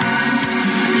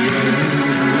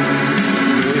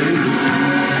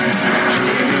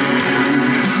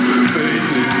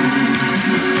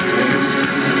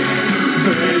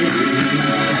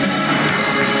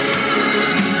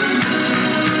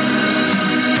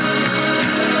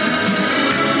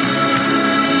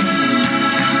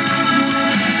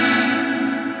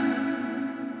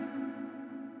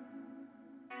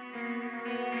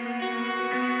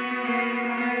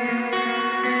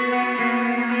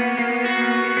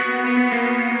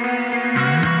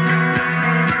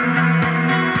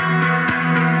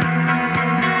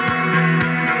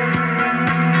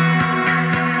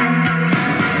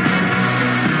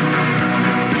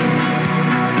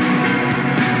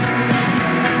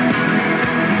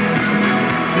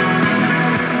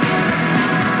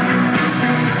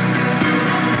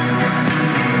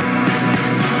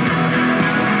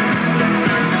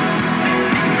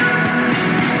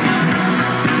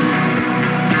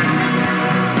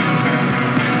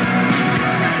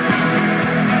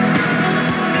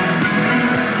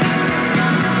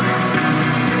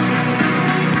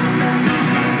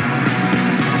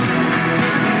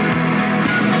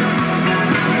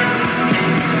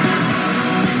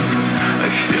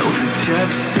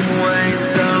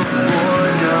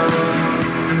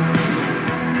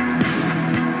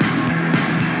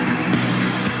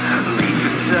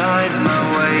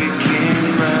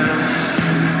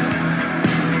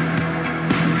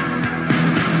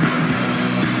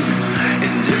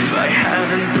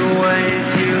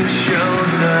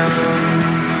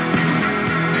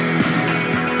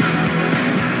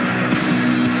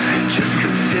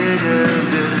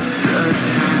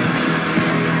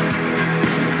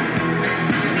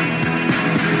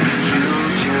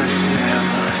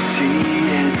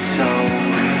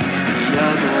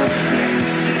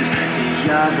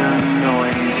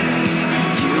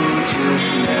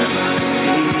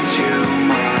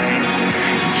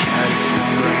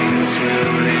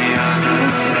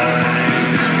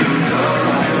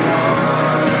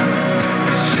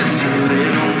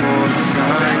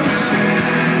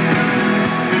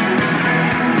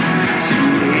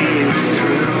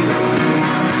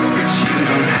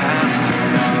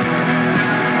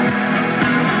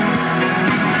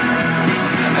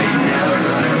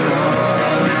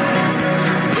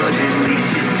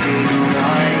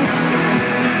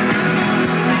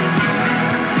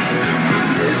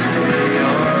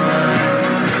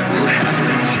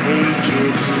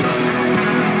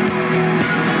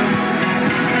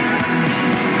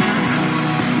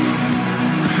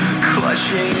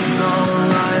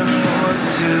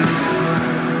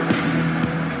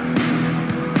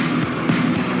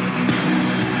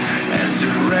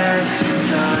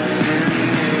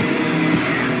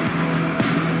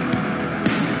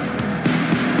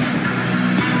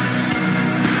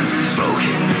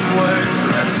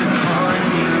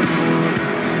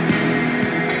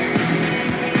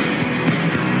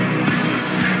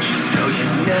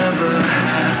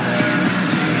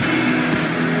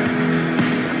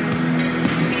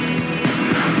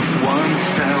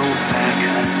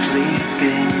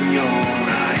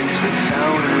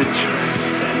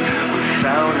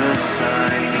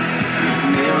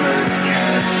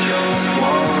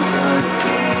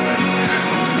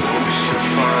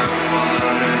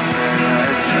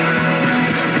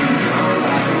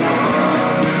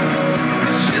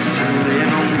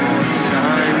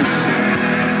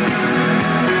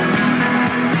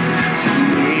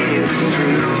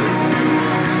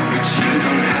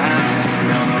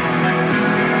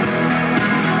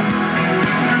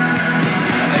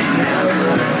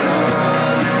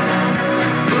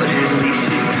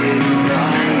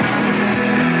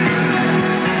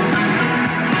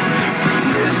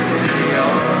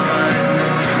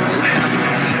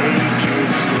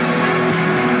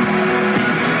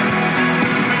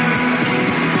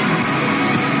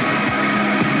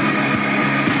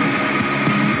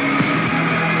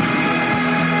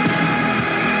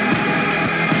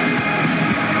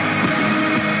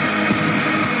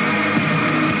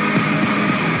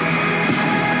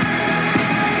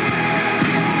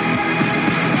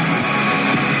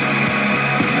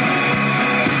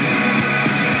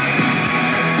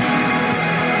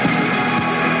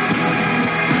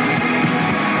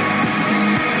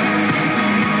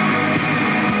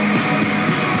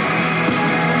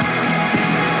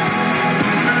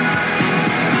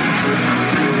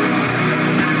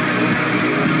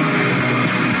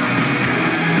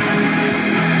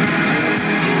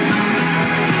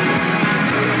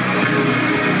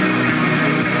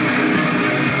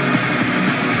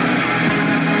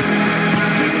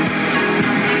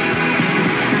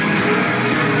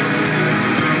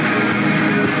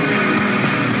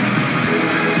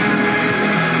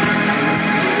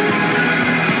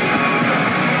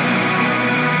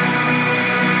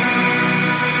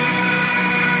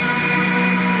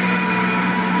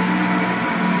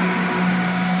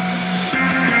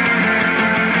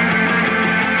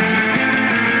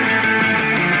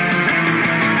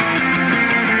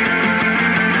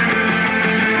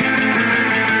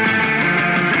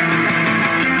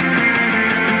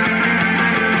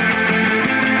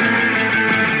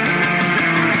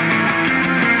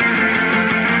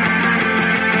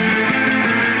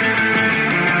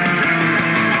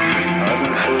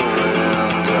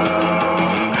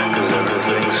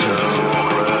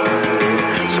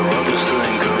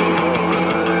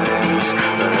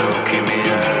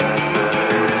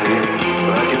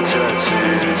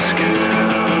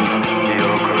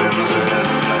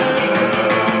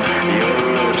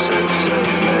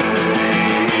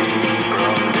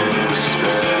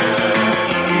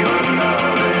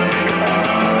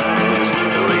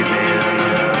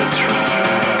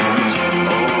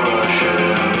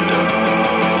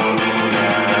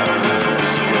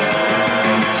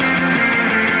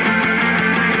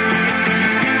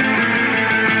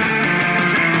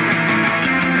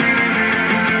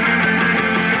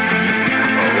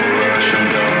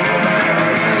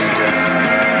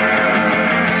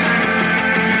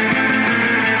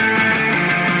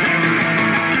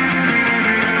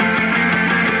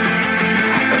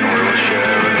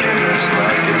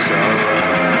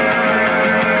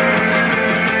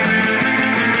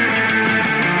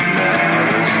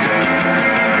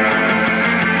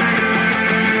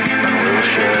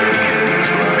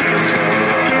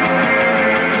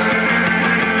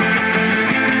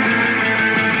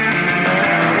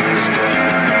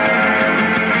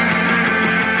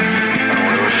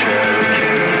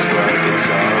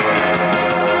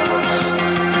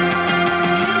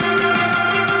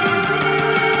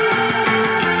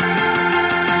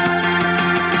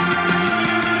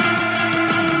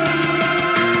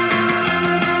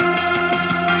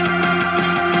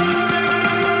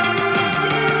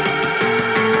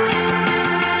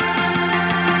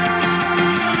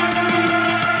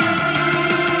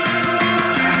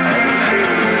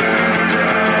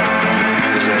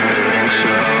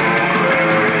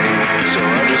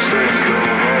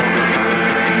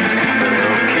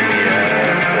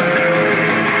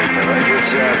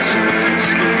 tattooed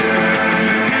skin,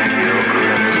 your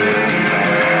crimson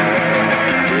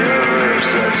hair, your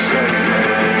lips that set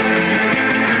me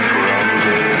from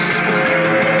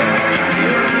despair,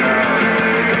 your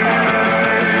melted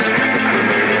eyes, put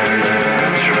me in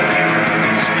a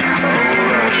trance, oh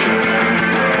Russian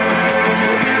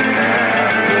doll, and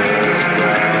this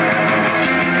dance.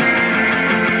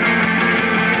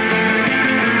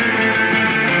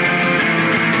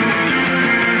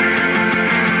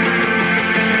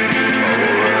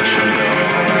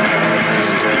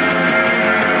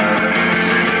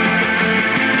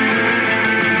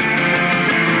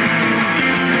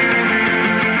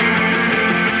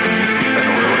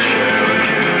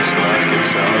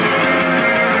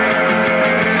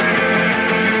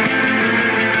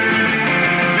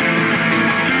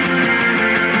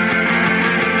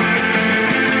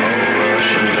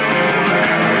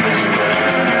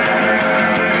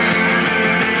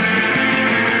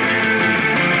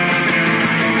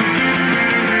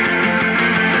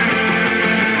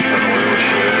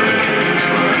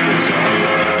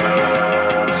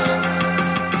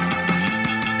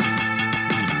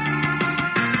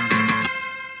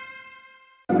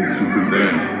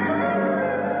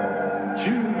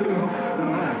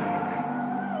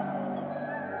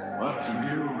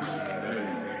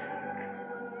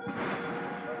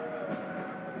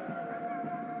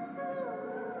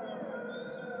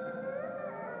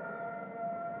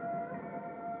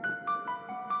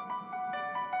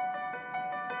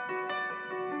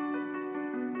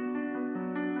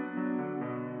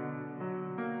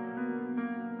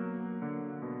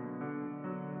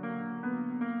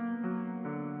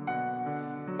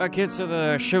 All right, kids, so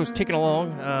the show's ticking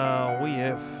along.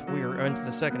 We are into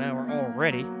the second hour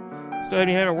already. Still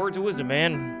haven't had our words of wisdom,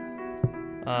 man.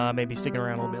 Maybe sticking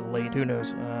around a little bit late, who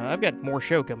knows. I've got more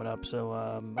show coming up, so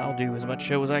I'll do as much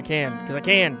show as I can, because I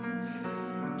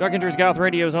can. Dark Entries Goth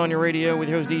Radio is on your radio with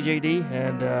your host DJ D,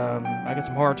 and I got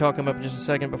some hard talk coming up in just a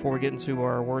second before we get into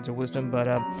our words of wisdom. But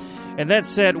and that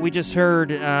said, we just heard,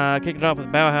 kicking it off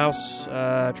with Bauhaus,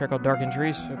 a track called Dark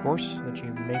Entries, of course, that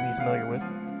you may be familiar with.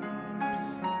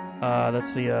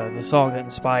 That's the song that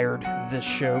inspired this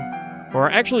show,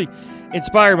 or actually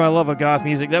inspired my love of goth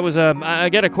music. That was I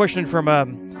got a question from a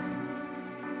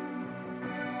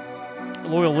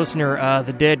loyal listener,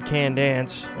 The Dead Can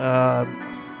Dance,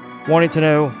 wanting to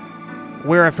know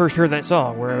where I first heard that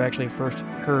song, where I actually first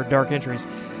heard Dark Entries.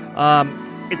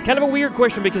 It's kind of a weird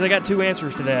question because I got two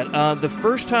answers to that. The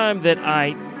first time that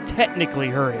I technically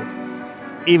heard it,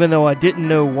 even though I didn't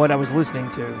know what I was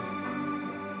listening to,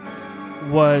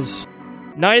 was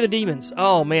Night of the Demons.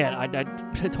 Oh man, I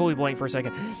totally blanked for a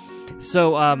second.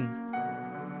 So,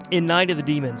 in Night of the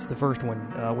Demons, the first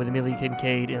one, with Amelia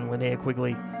Kincaid and Linnea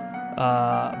Quigley,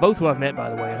 both who I've met, by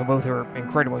the way, who both are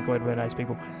incredibly nice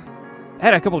people. I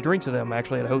had a couple of drinks with them,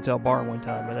 actually, at a hotel bar one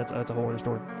time, but that's a whole other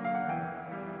story.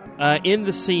 In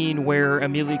the scene where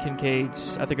Amelia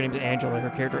Kincaid's, I think her name's Angela,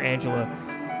 her character Angela,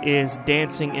 is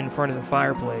dancing in front of the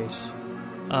fireplace.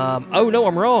 Oh no,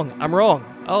 I'm wrong.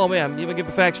 Oh man, I'm gonna get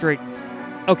the facts straight.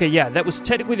 Okay, yeah, that was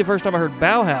technically the first time I heard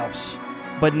Bauhaus,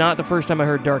 but not the first time I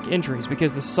heard Dark Entries,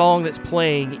 because the song that's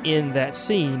playing in that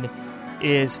scene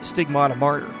is Stigmata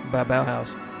Martyr by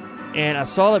Bauhaus. And I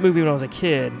saw that movie when I was a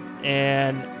kid,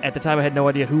 and at the time I had no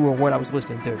idea who or what I was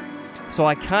listening to. So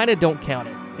I kind of don't count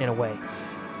it, in a way.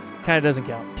 Kind of doesn't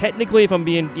count. Technically, if I'm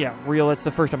being, real, that's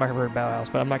the first time I heard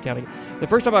Bauhaus, but I'm not counting it. The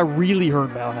first time I really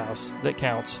heard Bauhaus that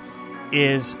counts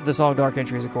is the song Dark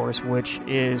Entries, of course, which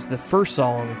is the first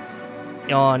song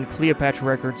on Cleopatra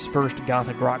Records' first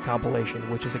Gothic Rock compilation,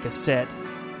 which is a cassette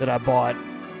that I bought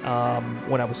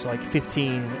when I was like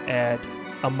 15 at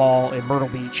a mall in Myrtle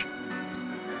Beach.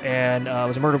 And it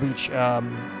was a Myrtle Beach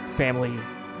family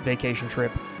vacation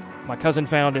trip. My cousin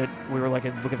found it. We were like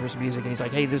looking for some music, and he's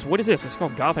like, "Hey, what is this? It's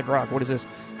called Gothic Rock. What is this?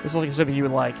 This is like something you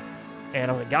would like."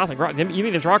 And I was like, "Gothic Rock? You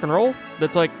mean there's rock and roll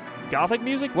that's like Gothic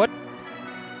music? What?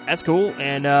 That's cool."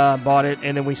 And bought it,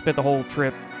 and then we spent the whole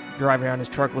trip driving around his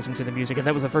truck listening to the music, and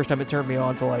that was the first time it turned me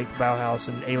on to like Bauhaus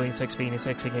and Alien Sex Fiend and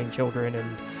Sex Singing Children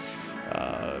and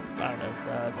I don't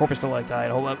know, Corpus Delicti. I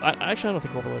don't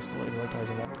think Corpus Delicti is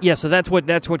in that. Yeah, so that's what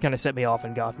kind of set me off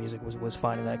in goth music was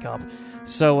finding that comp.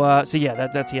 So yeah,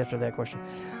 that's the answer to that question.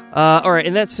 All right,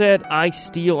 and that said, I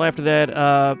Steel. After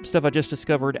that, stuff I just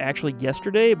discovered actually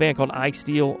yesterday. A band called I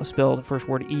Steel, spelled first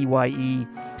word EYE,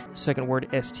 second word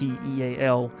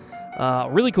STEAL.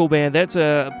 Really cool band. That's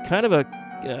a kind of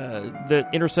the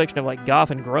intersection of like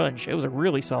goth and grunge. It was a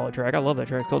really solid track. I love that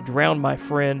track. It's called "Drown My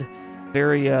Friend."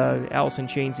 Very Alice in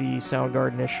Chainsy,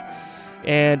 Soundgarden-ish.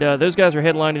 And those guys are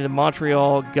headlining the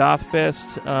Montreal Goth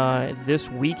Fest this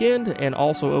weekend, and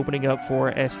also opening up for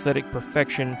Aesthetic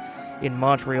Perfection in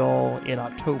Montreal in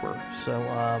October.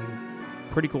 So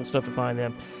pretty cool stuff to find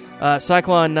them.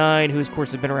 Cyclone 9, who of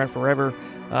course has been around forever,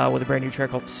 with a brand new track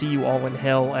called See You All in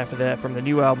Hell after that from the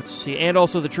new album. And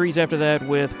also the Trees after that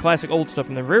with classic old stuff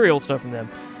from them, very old stuff from them,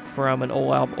 from an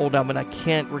old album, and I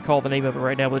can't recall the name of it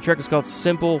right now, but the track is called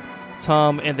Simple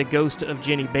Tom and the Ghost of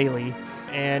Jenny Bailey.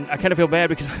 And I kind of feel bad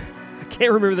because I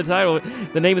can't remember the title,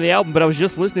 the name of the album, but I was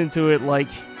just listening to it like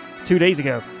 2 days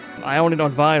ago. I own it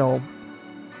on vinyl,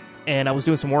 and I was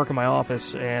doing some work in my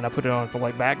office, and I put it on for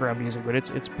like background music, but it's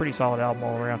a pretty solid album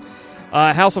all around.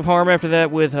 House of Harm after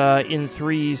that with In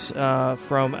Threes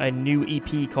from a new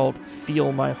EP called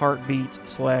Feel My Heartbeat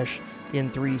 / In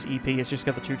Threes EP. It's just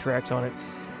got the 2 tracks on it.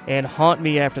 And Haunt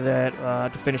Me after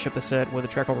that to finish up the set with a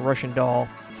track called Russian Doll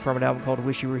from an album called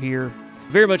Wish You Were Here.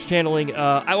 Very much channeling,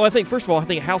 I think, first of all, I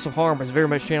think House of Harm was very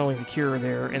much channeling The Cure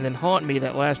there, and then Haunt Me,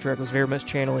 that last track, was very much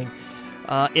channeling,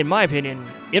 in my opinion,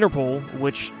 Interpol,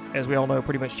 which, as we all know,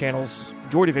 pretty much channels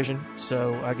Joy Division,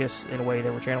 so I guess, in a way, they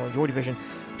were channeling Joy Division.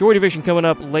 Joy Division coming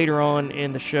up later on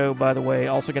in the show, by the way,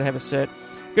 also going to have a set.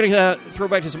 Going to throw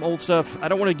back to some old stuff. I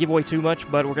don't want to give away too much,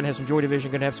 but we're going to have some Joy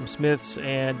Division, going to have some Smiths,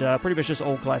 and pretty much just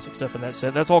old classic stuff in that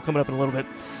set. That's all coming up in a little bit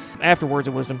after Words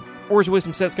of Wisdom. Words of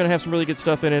Wisdom set's going to have some really good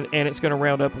stuff in it, and it's going to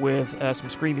round up with some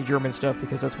screamy German stuff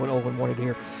because that's what Olin wanted to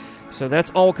hear. So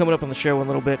that's all coming up on the show in a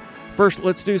little bit. First,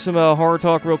 let's do some horror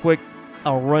talk real quick.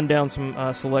 I'll run down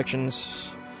some selections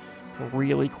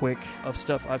really quick of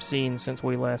stuff I've seen since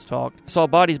we last talked. Saw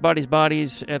Bodies, Bodies,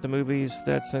 Bodies at the movies.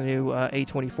 That's the new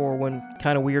A24 one.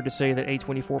 Kind of weird to say that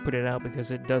A24 put it out because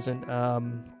it doesn't...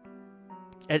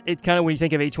 It's kind of, when you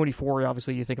think of A24,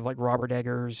 obviously you think of like Robert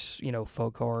Eggers,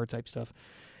 faux horror type stuff.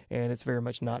 And it's very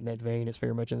much not in that vein. It's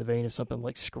very much in the vein of something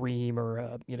like Scream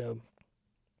or,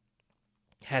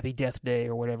 Happy Death Day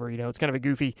or whatever. It's kind of a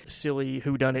goofy, silly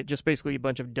whodunit. Just basically a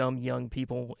bunch of dumb young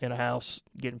people in a house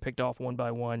getting picked off one by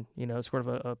one. Sort of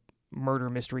a murder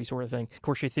mystery sort of thing. Of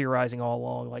course, you're theorizing all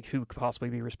along, like who could possibly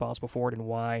be responsible for it and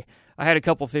why. I had a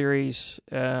couple theories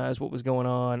as what was going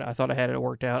on. I thought I had it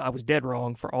worked out. I was dead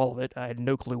wrong for all of it. I had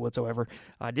no clue whatsoever.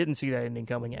 I didn't see that ending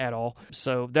coming at all.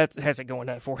 So that has it going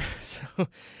that for it. So,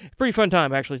 pretty fun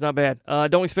time, actually. It's not bad.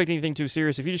 Don't expect anything too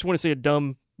serious. If you just want to see a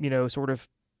dumb, sort of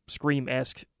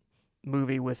Scream-esque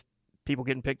movie with people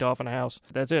getting picked off in a house,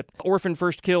 that's it. Orphan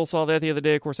First Kill, saw that the other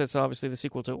day. Of course, that's obviously the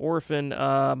sequel to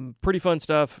Orphan. Pretty fun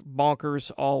stuff.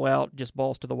 Bonkers, all out, just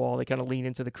balls to the wall. They kind of lean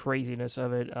into the craziness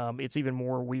of it. It's even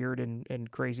more weird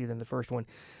and crazy than the first one.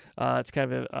 It's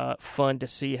kind of fun to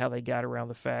see how they got around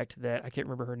the fact that, I can't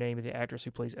remember her name, the actress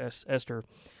who plays Esther,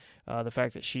 the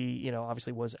fact that she,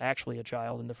 obviously was actually a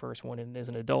child in the first one and is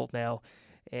an adult now,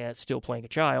 and still playing a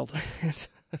child.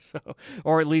 So,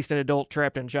 or at least an adult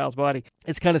trapped in a child's body.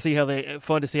 It's kind of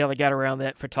fun to see how they got around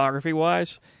that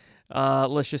photography-wise.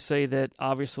 Let's just say that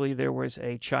obviously there was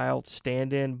a child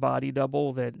stand-in body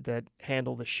double that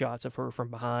handled the shots of her from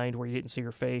behind where you didn't see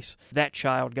her face. That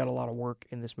child got a lot of work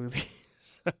in this movie.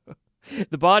 So,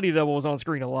 the body double was on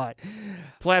screen a lot.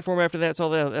 Platform after that's on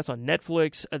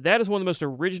Netflix. That is one of the most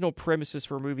original premises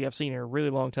for a movie I've seen in a really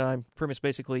long time. Premise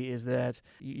basically is that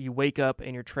you wake up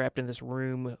and you're trapped in this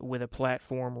room with a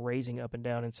platform raising up and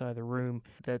down inside the room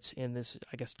that's in this,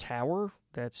 I guess, tower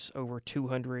that's over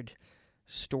 200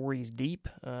 stories deep,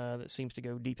 that seems to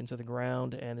go deep into the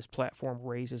ground, and this platform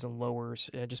raises and lowers.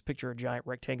 Just picture a giant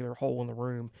rectangular hole in the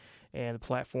room, and the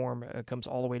platform comes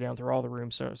all the way down through all the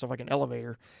rooms, so like an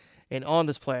elevator. And on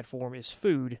this platform is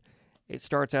food. It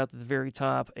starts out at the very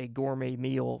top, a gourmet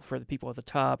meal for the people at the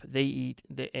top. They eat,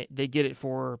 they get it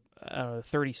for,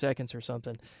 30 seconds or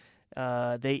something.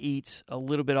 They eat a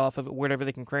little bit off of it, whatever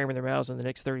they can cram in their mouths in the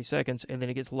next 30 seconds, and then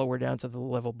it gets lower down to the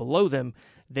level below them.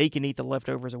 They can eat the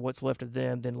leftovers of what's left of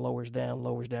them, then lowers down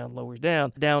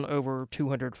over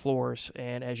 200 floors,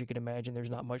 and as you can imagine, there's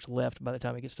not much left by the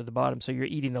time it gets to the bottom, so you're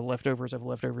eating the leftovers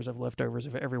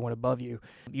of everyone above you.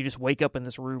 You just wake up in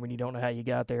this room and you don't know how you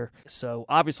got there. So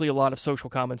obviously a lot of social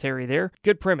commentary there.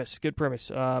 Good premise,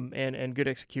 and good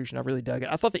execution. I really dug it.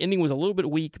 I thought the ending was a little bit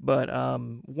weak, but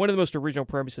one of the most original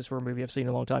premises for a movie I've seen in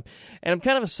a long time. And I'm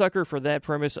kind of a sucker for that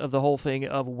premise of the whole thing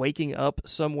of waking up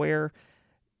somewhere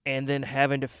and then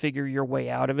having to figure your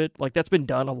way out of it. Like, that's been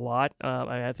done a lot.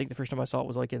 I think the first time I saw it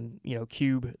was like in,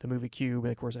 Cube, the movie Cube,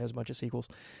 and of course it has a bunch of sequels.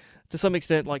 To some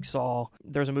extent, like Saw.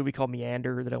 There's a movie called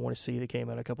Meander that I want to see that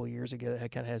came out a couple of years ago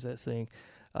that kind of has that thing.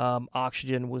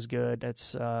 Oxygen was good.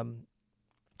 That's...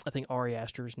 I think Ari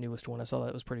Aster's newest one. I saw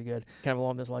that was pretty good. Kind of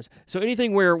along those lines. So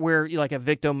anything where like a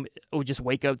victim would just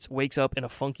wakes up in a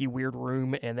funky, weird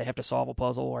room and they have to solve a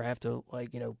puzzle or have to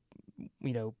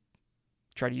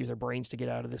try to use their brains to get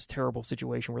out of this terrible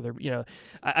situation where they're,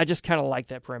 I just kind of like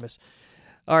that premise.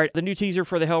 All right, the new teaser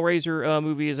for the Hellraiser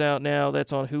movie is out now.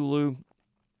 That's on Hulu.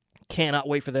 Cannot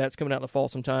wait for that. It's coming out in the fall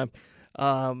sometime.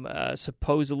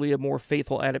 Supposedly a more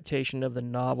faithful adaptation of the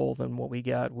novel than what we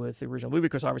got with the original movie,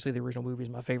 because obviously the original movie is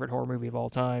my favorite horror movie of all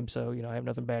time, so I have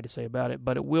nothing bad to say about it.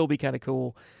 But it will be kind of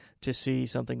cool to see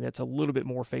something that's a little bit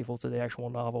more faithful to the actual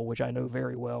novel, which I know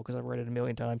very well because I've read it a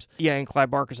million times. Yeah, and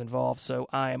Clive Barker's involved, so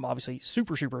I am obviously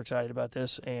super, super excited about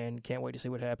this and can't wait to see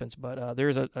what happens. But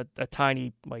there's a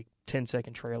tiny,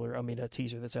 10-second trailer, a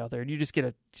teaser that's out there. And you just get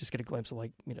a glimpse of,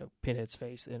 Pinhead's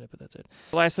face in it, but that's it.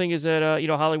 The last thing is that,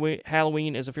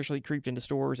 Halloween is officially creeped into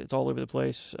stores. It's all over the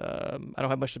place. I don't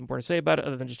have much more to say about it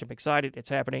other than just I'm excited. It's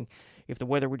happening. If the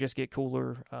weather would just get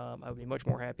cooler, I would be much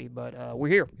more happy. But we're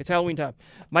here. It's Halloween time.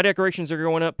 My decorations are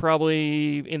going up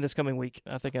probably in this coming week.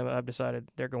 I think I've decided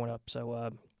they're going up.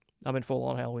 So I'm in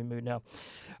full-on Halloween mood now.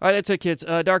 All right, that's it, kids.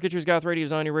 Dark Entries Goth Radio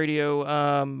is on your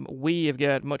radio. We have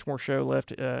got much more show left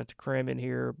to cram in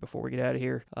here before we get out of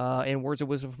here. And words of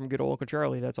wisdom from good old Uncle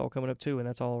Charlie. That's all coming up, too, and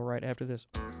that's all right after this.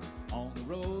 On the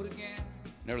road again.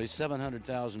 Nearly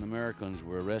 700,000 Americans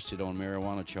were arrested on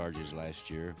marijuana charges last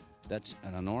year. That's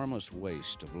an enormous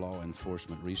waste of law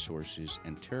enforcement resources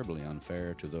and terribly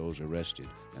unfair to those arrested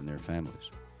and their families.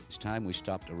 It's time we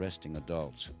stopped arresting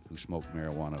adults who smoke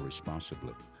marijuana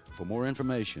responsibly. For more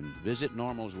information, visit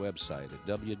NORML's website at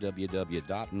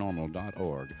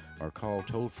www.normal.org or call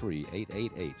toll-free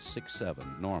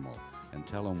 888-67-NORMAL and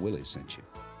tell them Willie sent you.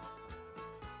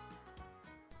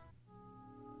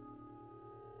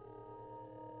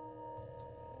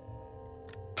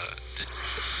 Hey,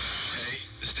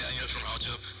 this is Daniel from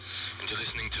Outjob, and you're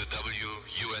listening to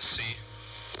WUSC.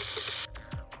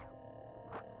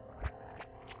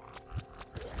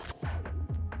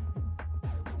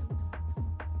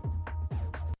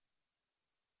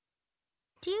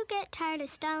 Do you get tired of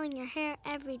styling your hair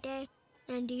every day?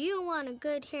 And do you want a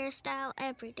good hairstyle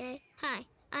every day? Hi,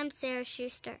 I'm Sarah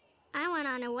Schuster. I went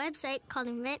on a website called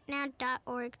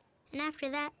inventnow.org, and after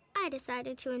that, I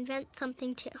decided to invent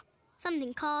something too.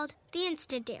 Something called the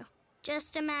Insta-Do.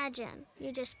 Just imagine,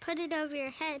 you just put it over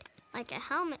your head like a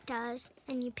helmet does,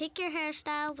 and you pick your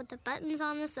hairstyle with the buttons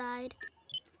on the side.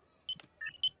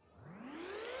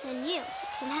 And you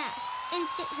can have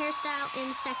instant hairstyle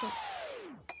in seconds.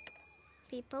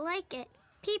 People like it.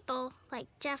 People like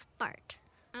Jeff Bart.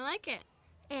 I like it.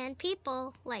 And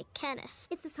people like Kenneth.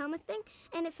 It's this helmet thing,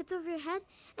 and it fits over your head,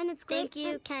 and it's great. Thank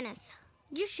you, Kenneth.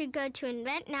 You should go to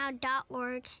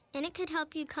inventnow.org, and it could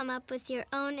help you come up with your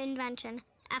own invention.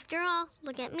 After all,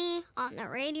 look at me on the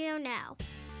radio now.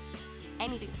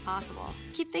 Anything's possible.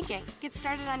 Keep thinking. Get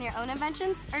started on your own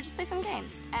inventions, or just play some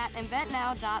games at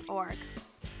inventnow.org.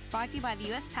 Brought to you by the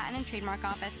U.S. Patent and Trademark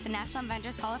Office, the National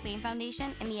Inventors Hall of Fame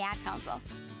Foundation, and the Ad Council.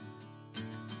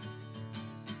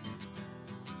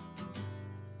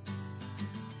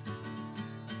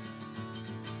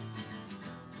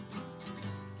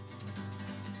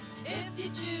 If you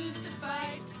choose to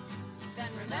fight, then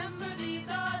remember these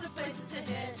are the places to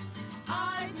hit.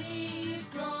 Eyes, knees,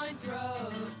 groin,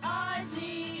 throat. Eyes,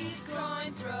 knees,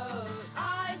 groin, throat.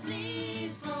 Eyes,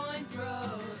 knees, groin,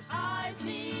 throat. Eyes,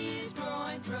 knees,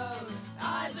 groin, throat.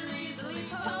 Eyes are easily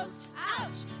poked,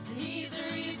 ouch! The knees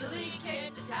are easily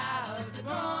kicked out. The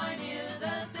groin is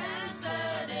a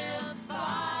sensitive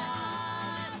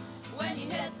spot. When you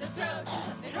hit the throat,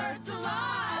 it hurts a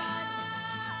lot.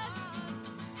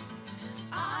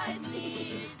 Eyes,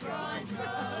 knees, groin,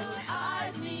 throat.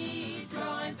 Eyes, knees,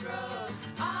 groin, throat.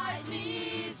 Eyes,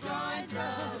 knees, groin,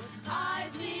 throat.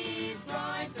 Eyes, knees,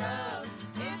 groin, throat.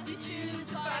 If you choose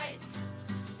to fight,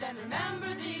 then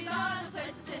remember these are the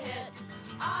places to hit.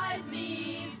 Eyes,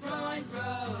 knees, groin,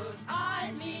 throat.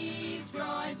 Eyes, knees,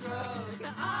 groin, throat.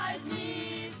 Eyes,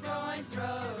 knees, groin,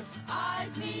 throat.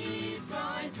 Eyes, knees,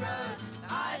 groin, throat.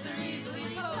 Eyes are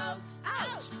easily poked,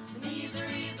 ouch! The knees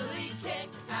are easily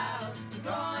kicked out. The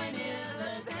groin is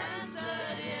a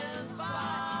sensitive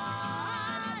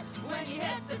spot. When you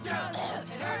hit the throat,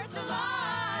 it hurts a lot.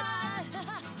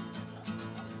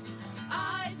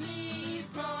 Eyes, knees,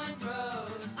 groin,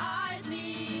 throat. Eyes,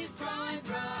 knees, groin,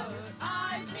 throat.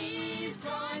 Eyes, knees,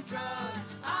 groin, throat.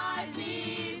 Eyes,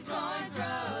 knees, groin,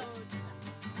 throat.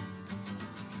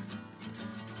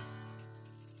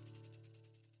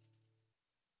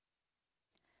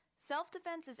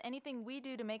 Self-defense is anything we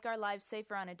do to make our lives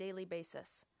safer on a daily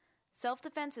basis.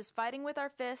 Self-defense is fighting with our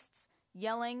fists,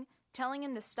 yelling, telling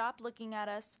him to stop looking at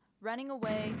us, running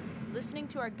away, listening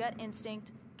to our gut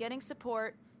instinct, getting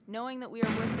support, knowing that we are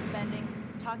worth defending,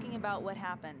 talking about what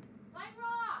happened. Playing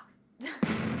rock!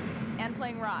 And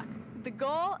playing rock. The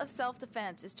goal of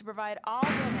self-defense is to provide all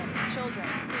women, children,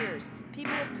 queers,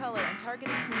 people of color, and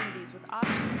targeted communities with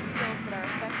options and skills that are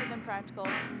effective and practical,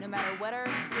 no matter what our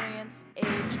experience, age,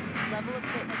 level of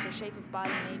fitness, or shape of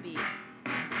body may be.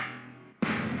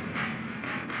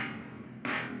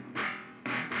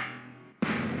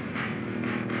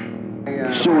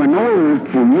 So in order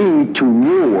for me to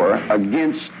war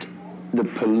against the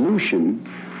pollution,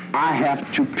 I have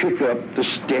to pick up the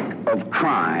stick of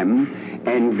crime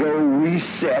and go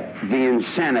reset the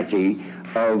insanity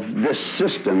of this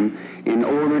system in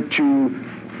order to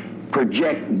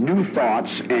project new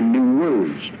thoughts and new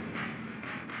words.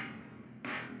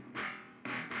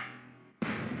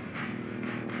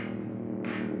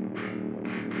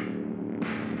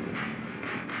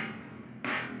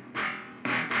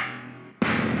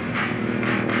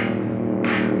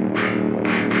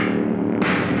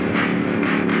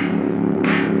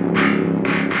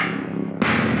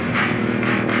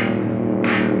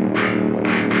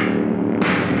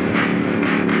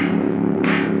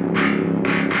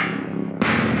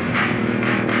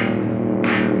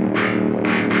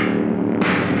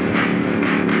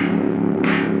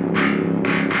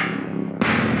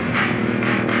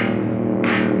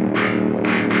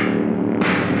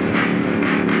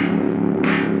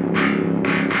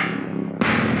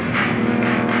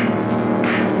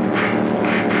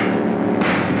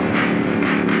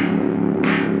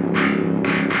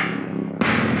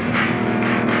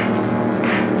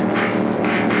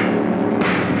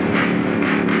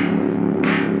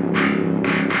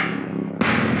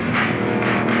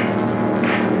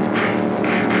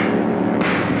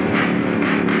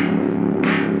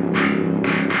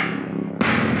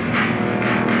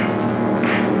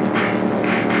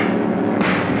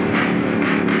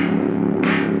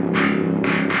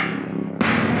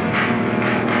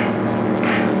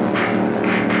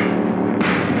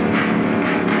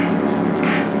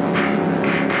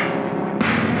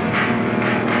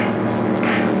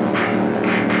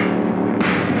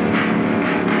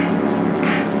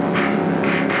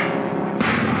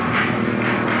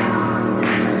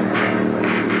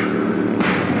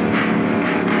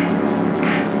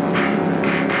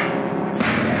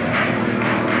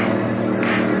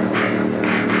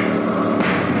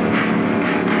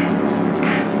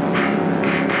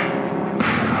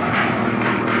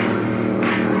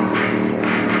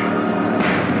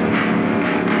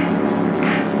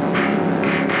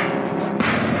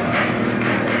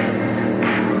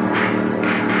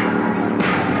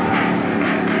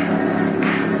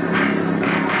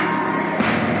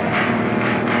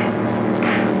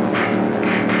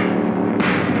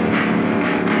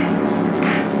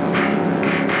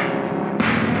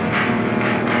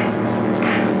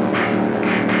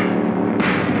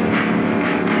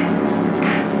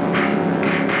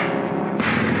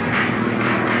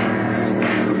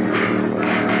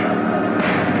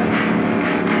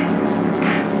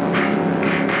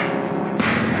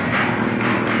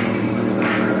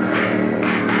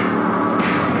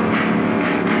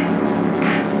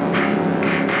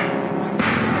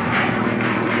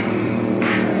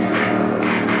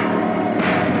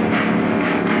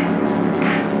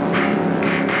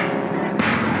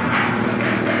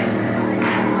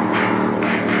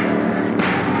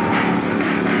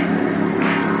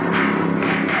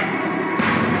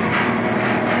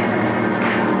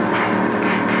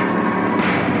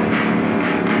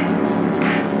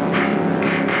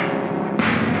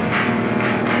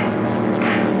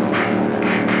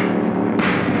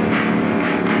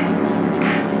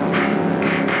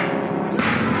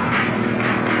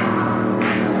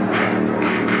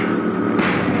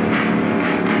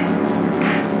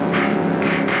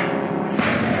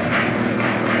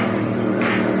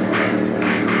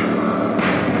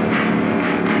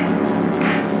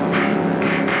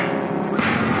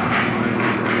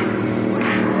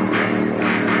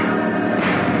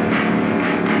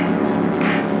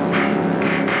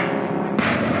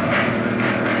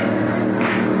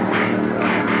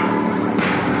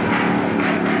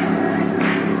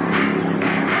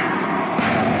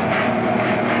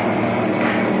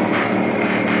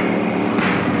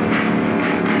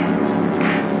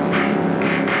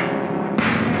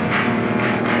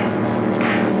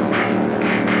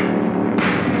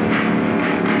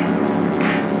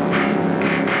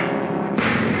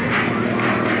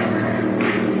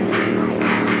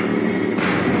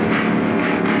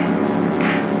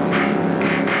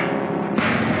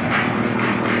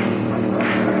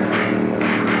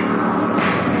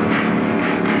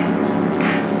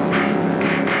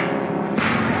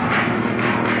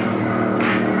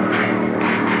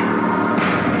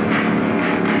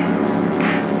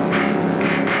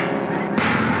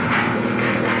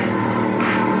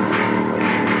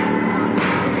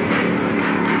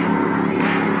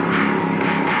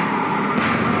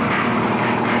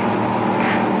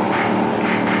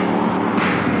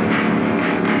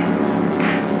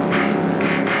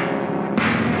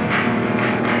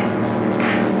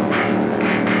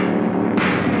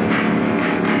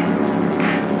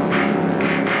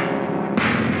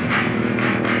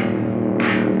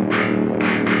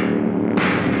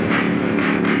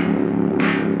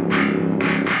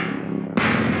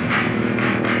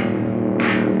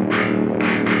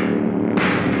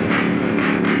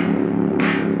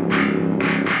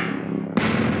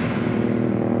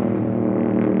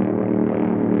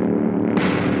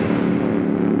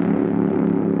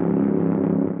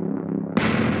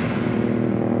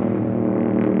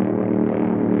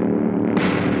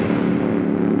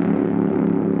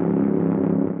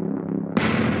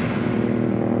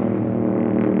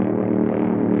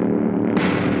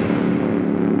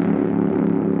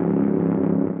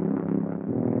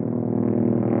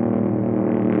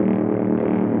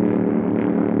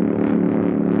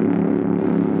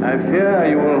 fear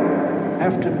you will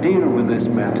have to deal with this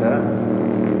matter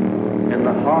in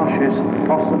the harshest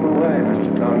possible way,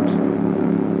 Mr.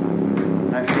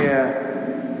 Thompson. I fear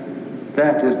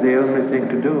that is the only thing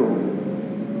to do.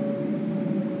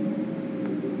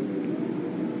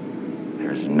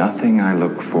 There's nothing I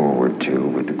look forward to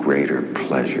with greater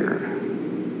pleasure,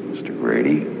 Mr.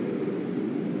 Grady.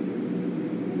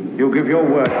 You give your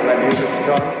word, Mr.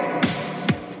 Thompson.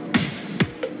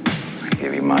 I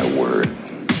give you my word.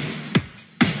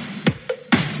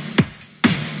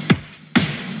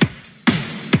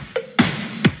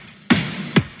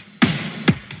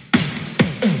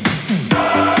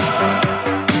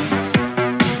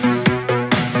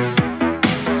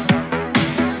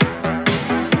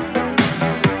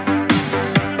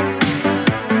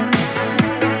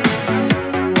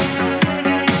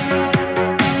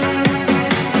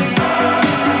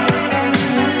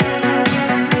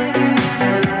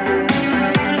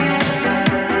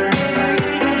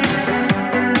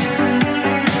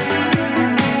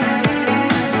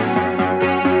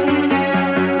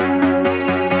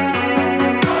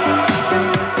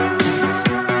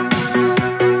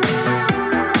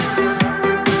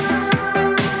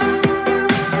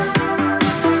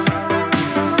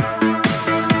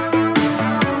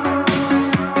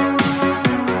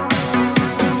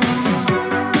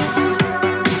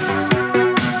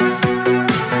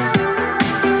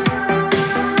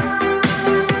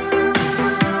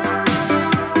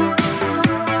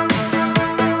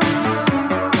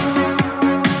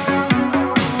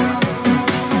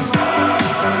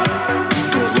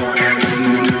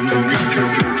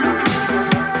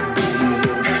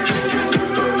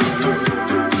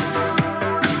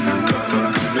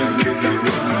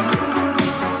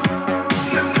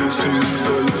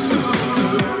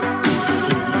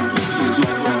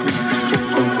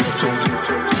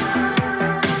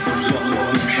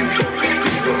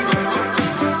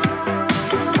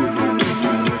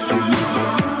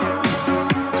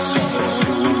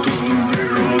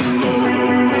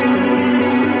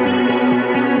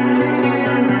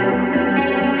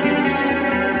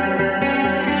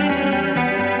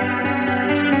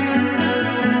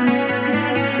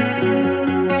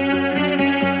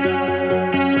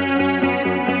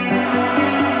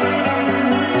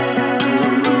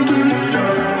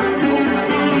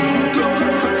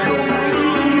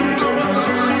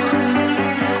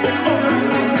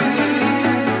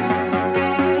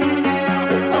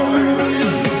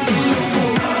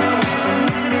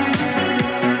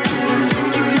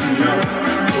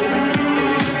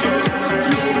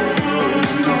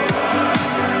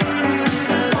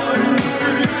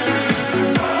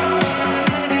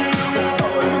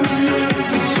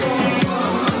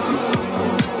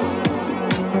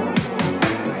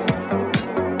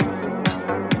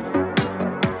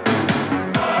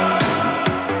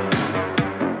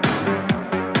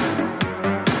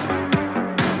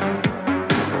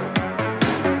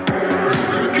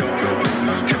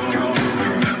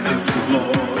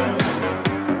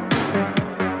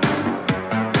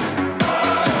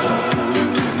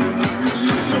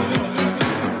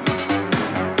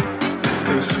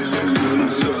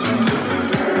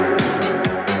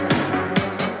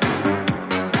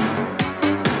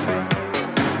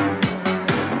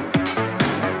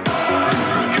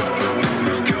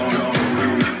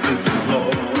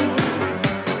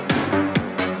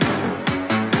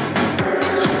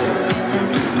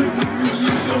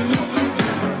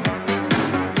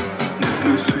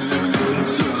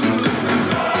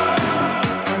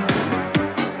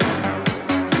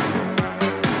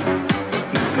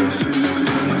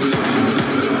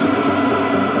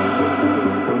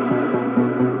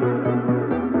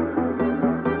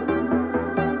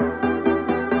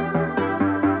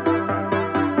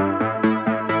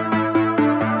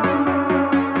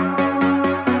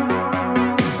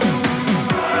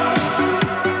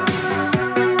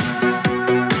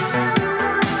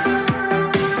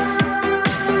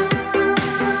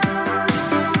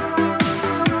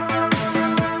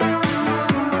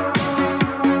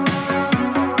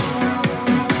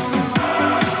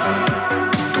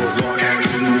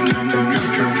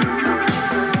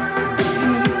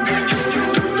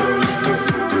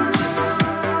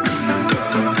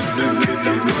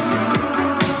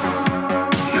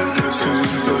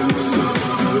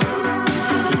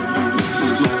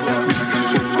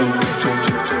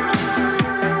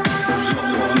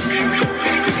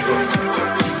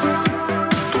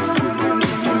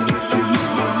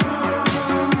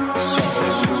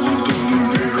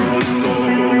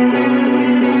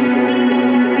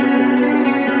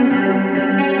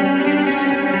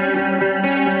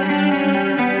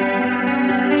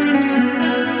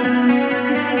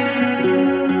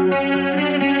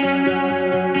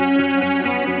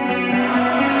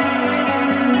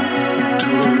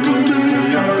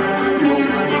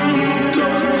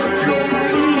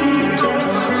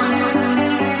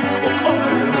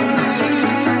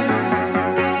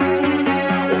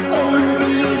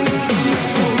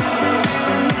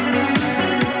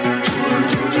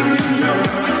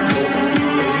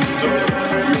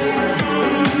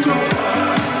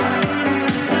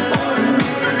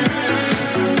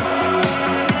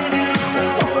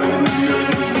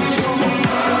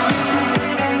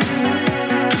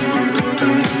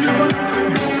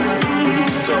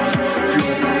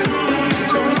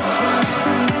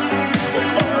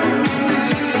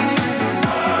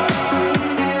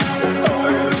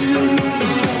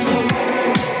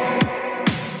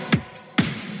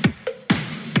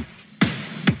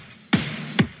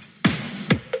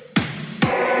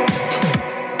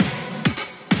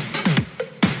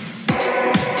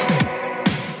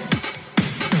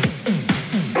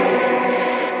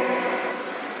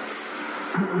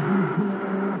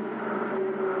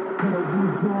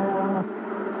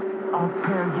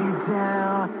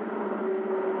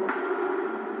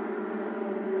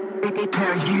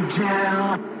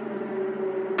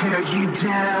 tear you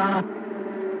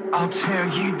down. I'll tear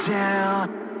you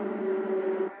down.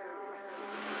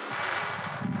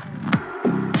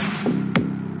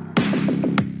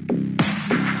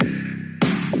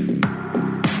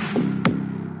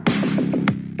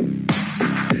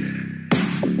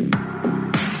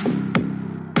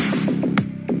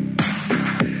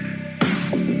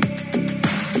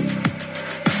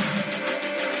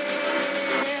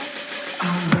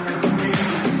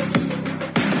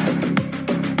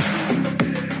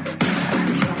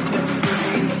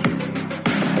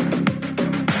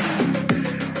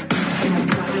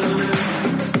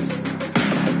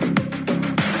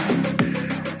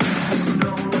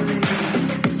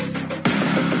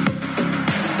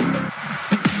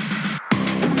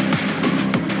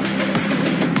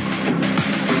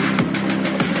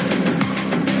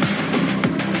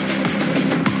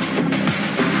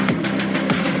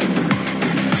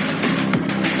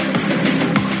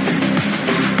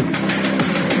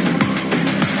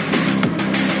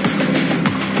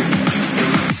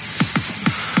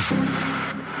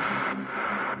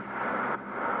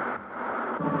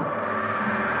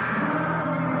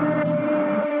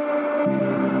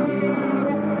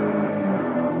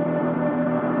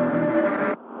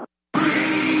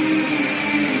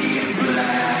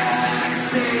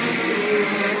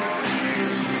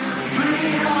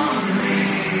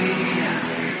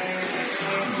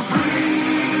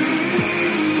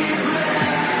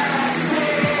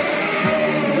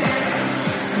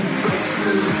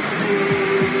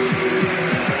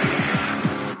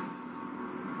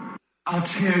 I'll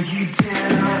tear you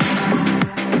down.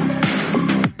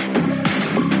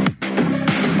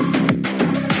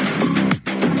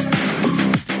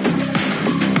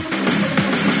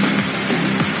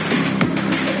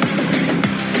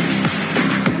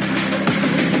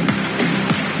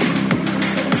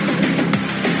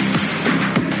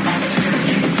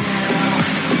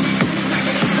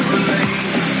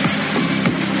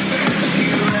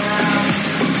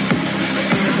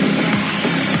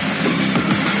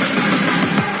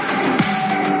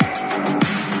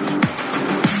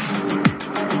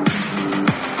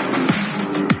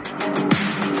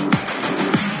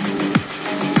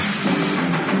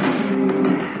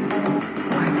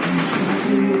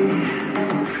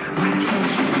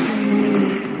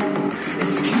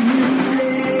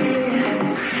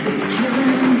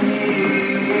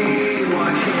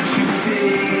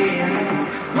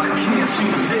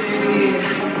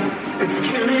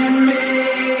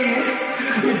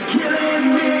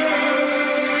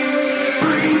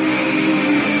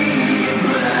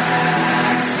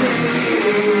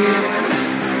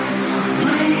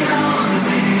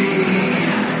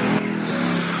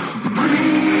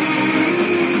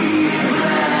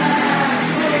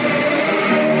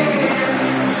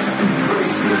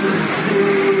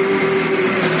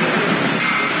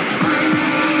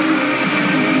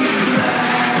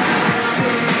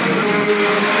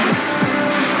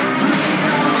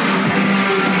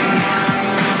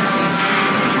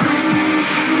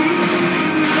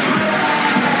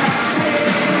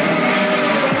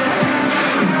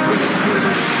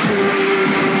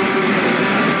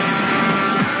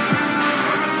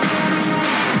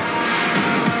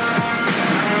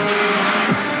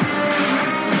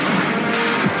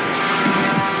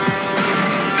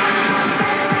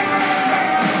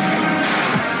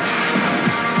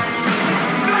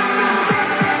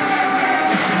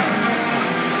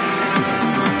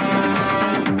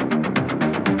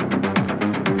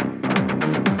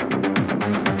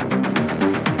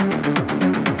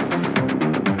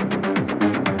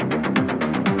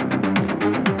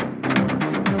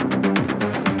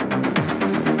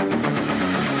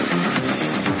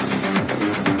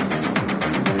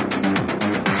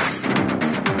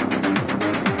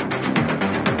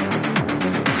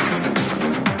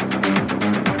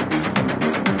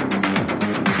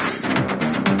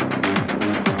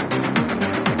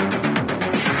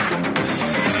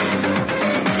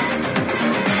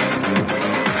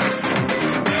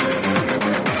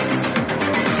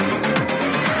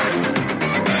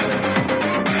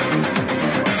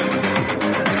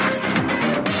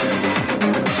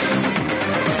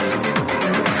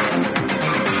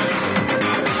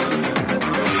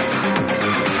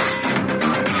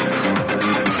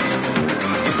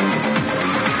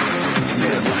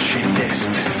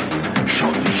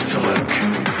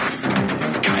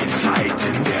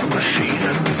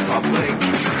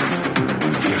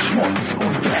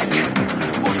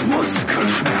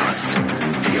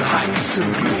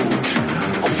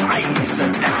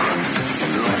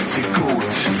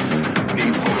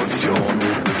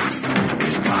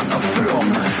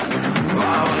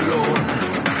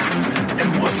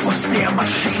 muss der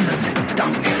Maschinen,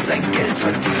 darf er sein Geld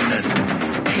verdienen.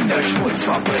 In der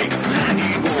Schmutzfabrik rennen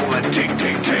die Uhren tick,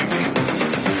 tick, tick.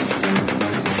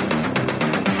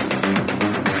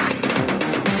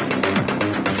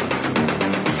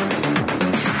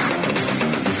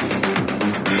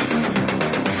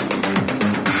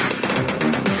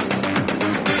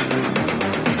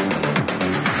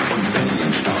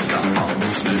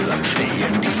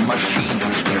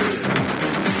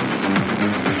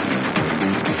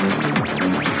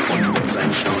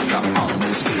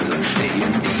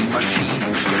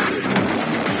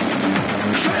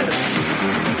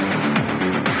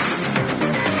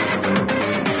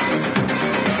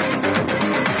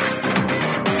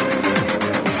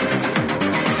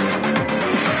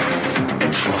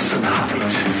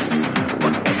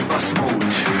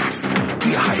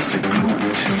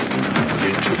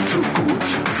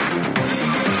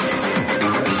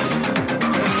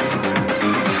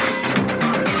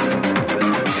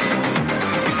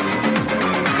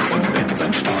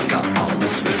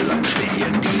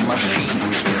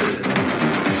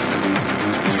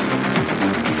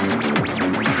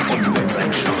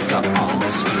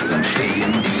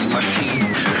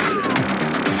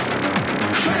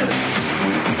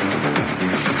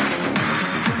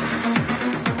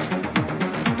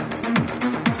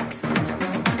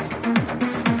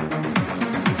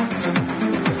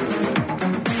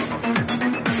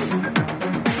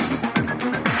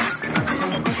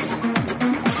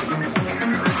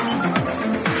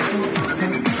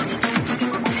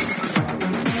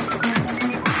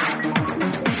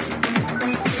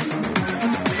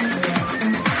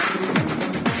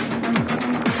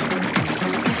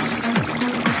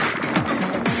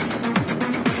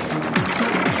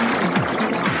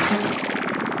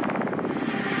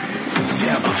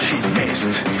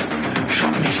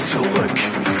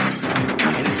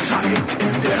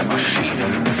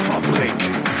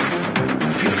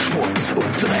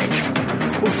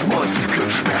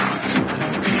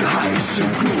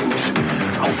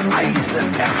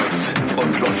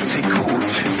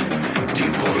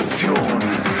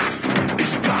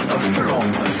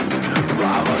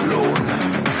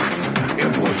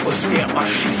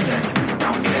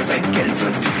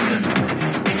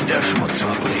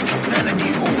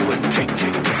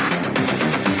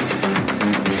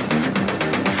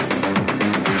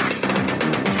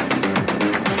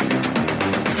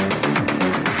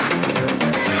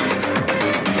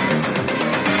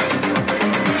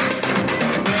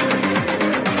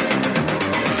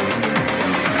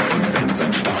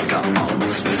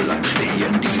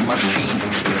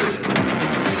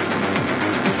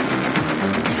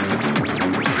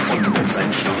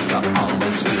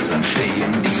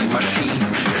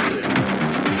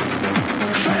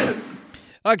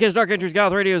 Podcast Dark Entries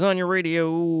Goth Radio is on your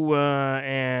radio,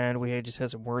 and we just had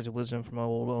some words of wisdom from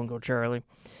old Uncle Charlie.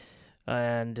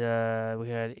 And we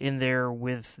had in there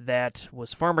with that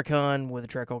was Pharmacon with a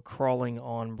track called Crawling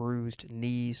on Bruised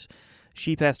Knees.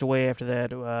 She passed away after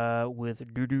that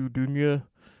with Dudu Dunya.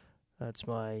 That's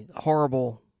my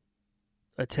horrible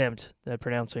attempt at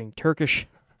pronouncing Turkish.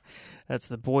 That's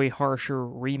the Boy Harsher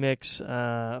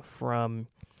remix from...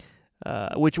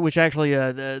 which actually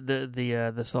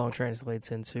the song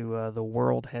translates into "The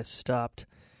World Has Stopped"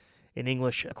 in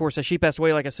English. Of course, as she passed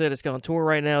away, like I said, it's on tour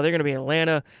right now. They're going to be in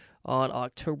Atlanta on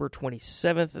October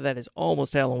 27th. That is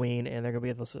almost Halloween, and they're going to be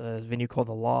at this venue called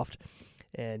The Loft,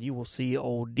 and you will see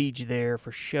old Deej there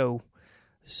for show.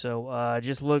 So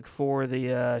just look for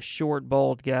the short,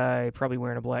 bald guy, probably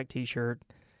wearing a black T-shirt.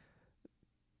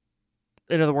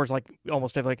 In other words, like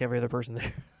almost like every other person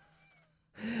there.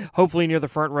 Hopefully near the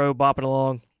front row, bopping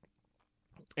along,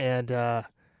 and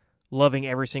loving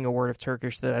every single word of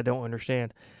Turkish that I don't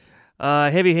understand.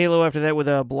 Heavy Halo after that with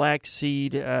a Black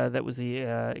Seed. That was the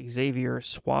Xavier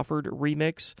Swafford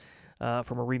remix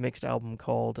from a remixed album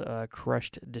called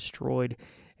Crushed Destroyed.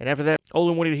 And after that,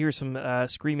 Olin wanted to hear some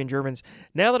screaming Germans.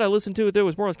 Now that I listened to it, though, it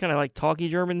was more kind of like talky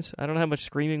Germans. I don't know how much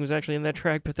screaming was actually in that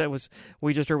track, but that was what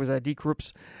we just heard was Die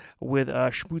Krups with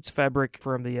Schmutzfabrik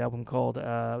from the album called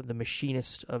The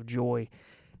Machinist of Joy.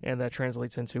 And that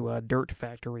translates into Dirt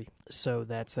Factory. So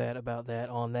that's that about that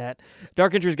on that.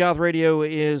 Dark Entries Goth Radio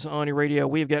is on your radio.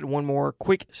 We've got one more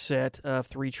quick set of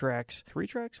 3 tracks. 3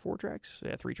 tracks? 4 tracks?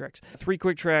 Yeah, 3 tracks. 3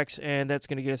 quick tracks, and that's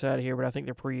going to get us out of here. But I think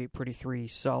they're pretty 3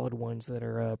 solid ones that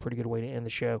are a pretty good way to end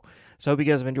the show. So I hope you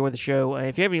guys have enjoyed the show.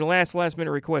 If you have any last-minute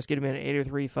requests, get them in at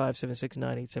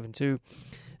 803-576-9872.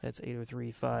 That's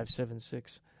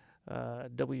 803-576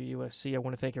 WUSC. I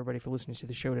want to thank everybody for listening to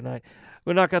the show tonight.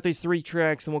 We'll knock out these 3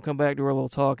 tracks, and we'll come back to our little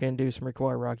talk and do some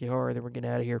Require Rocky Horror. Then we're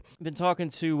getting out of here. Been talking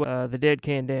to the Dead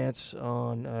Can Dance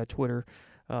on Twitter.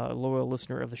 a loyal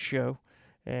listener of the show,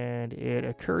 and it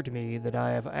occurred to me that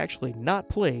I have actually not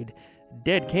played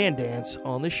Dead Can Dance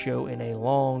on this show in a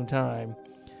long time.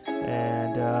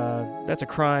 And that's a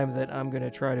crime that I'm going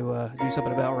to try to do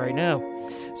something about right now.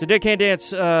 So Dead Can Dance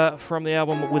from the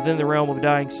album Within the Realm of a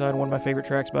Dying Sun, one of my favorite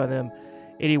tracks by them,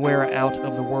 Anywhere Out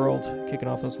of the World. Kicking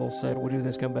off this little set. We'll do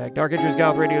this, come back. Dark Entries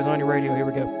Goth Radio is on your radio. Here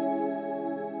we go.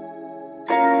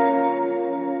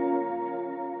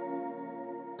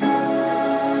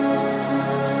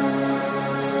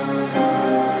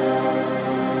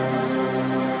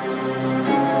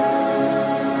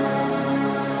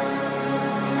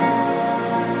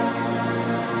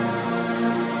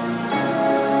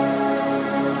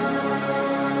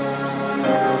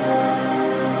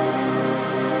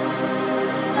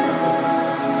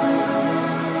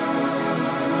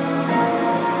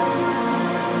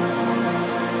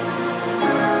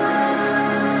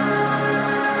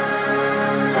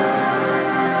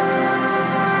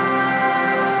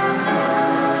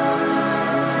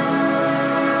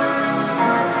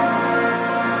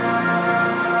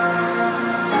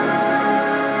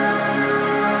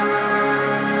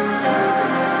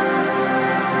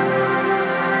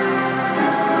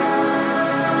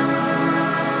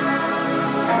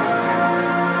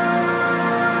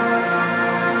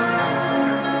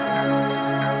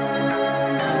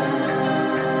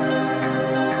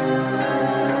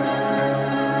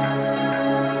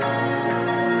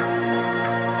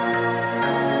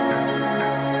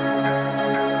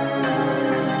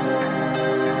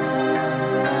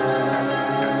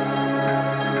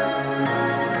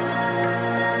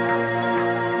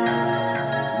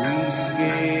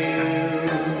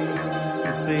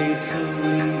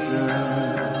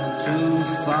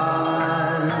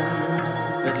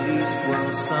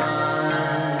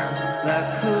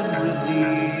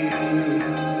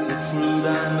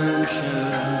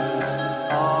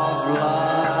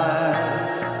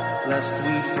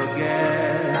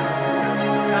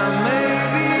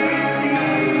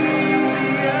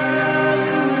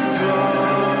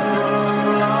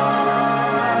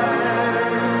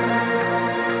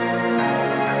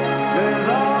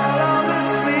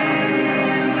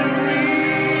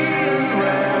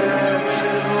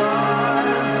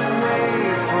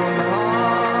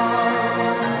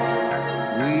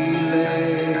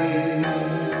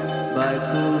 By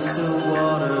cool still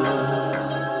waters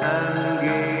and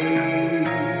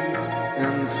gaze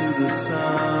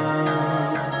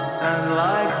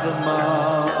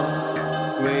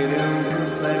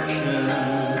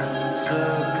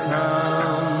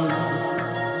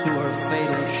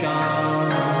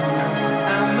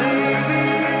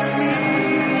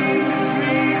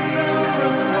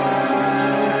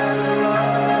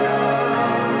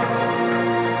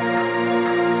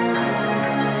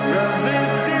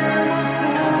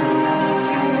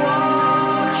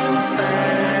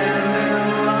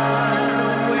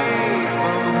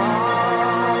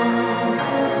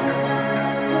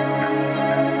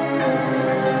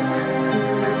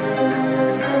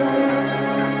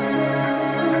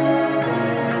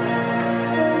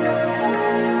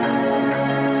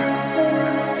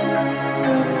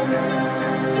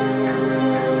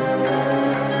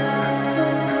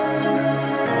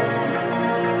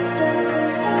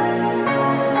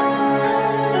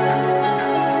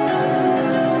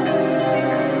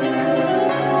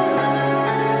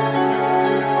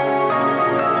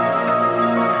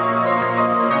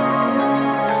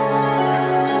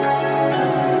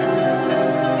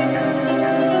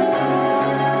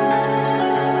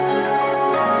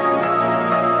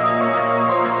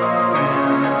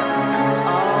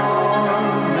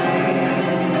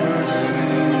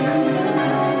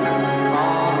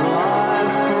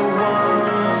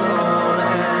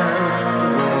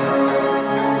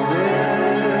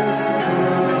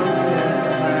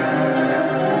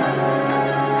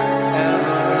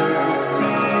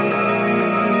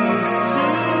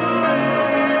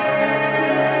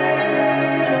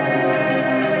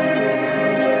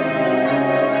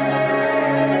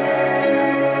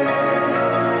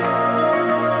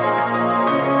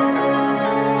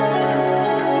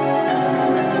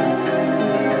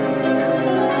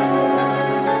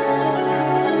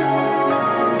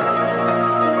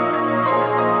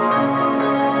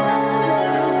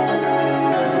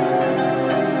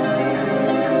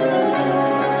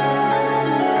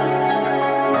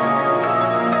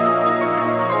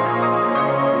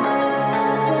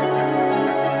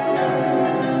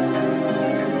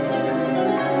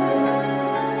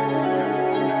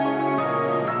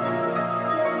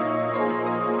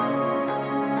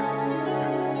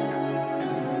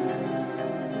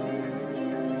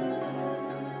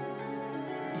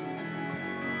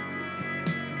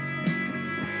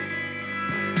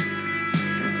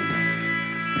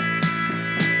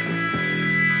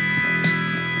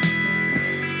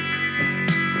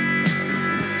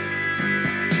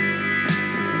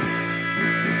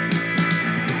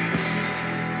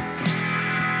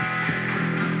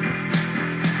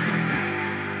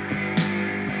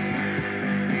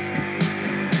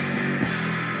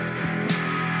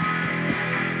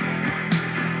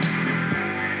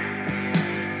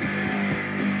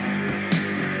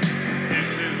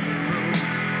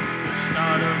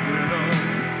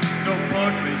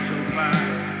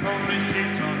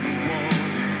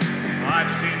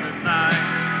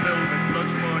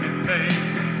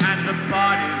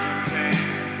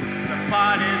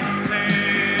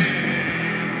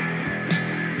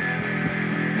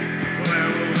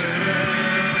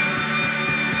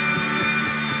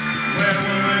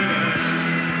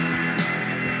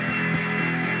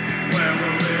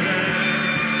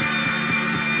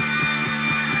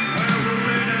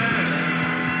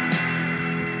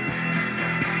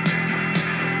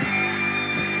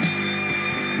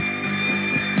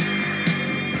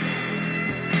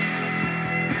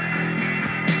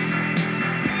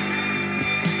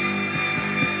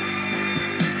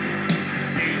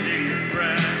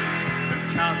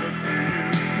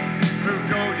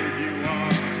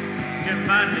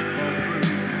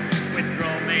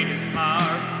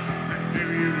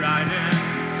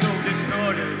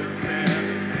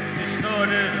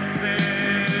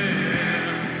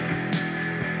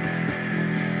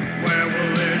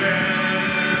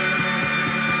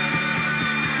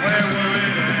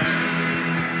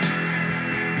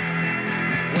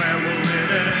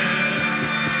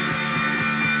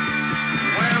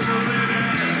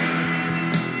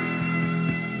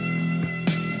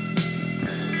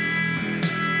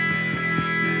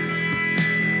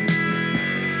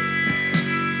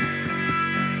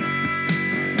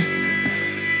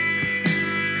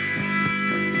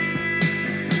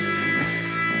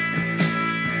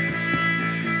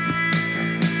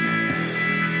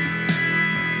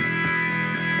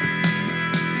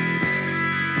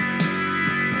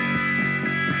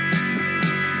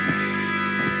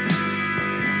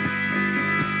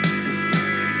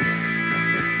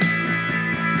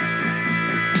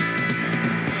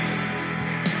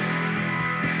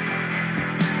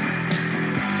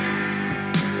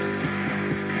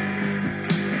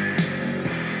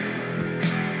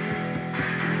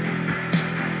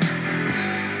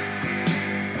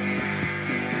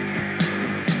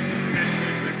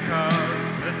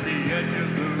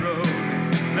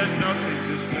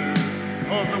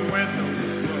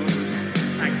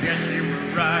Yes, you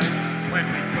were right when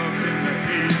we talked in the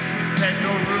heat. There's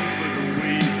no room for the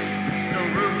weak, no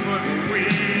room for the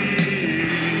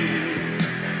weak.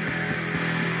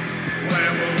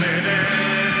 Where will it end?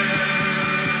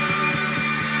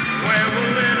 Where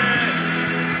will it end?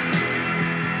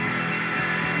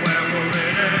 Where will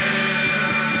it end?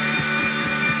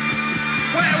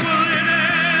 Where will it end?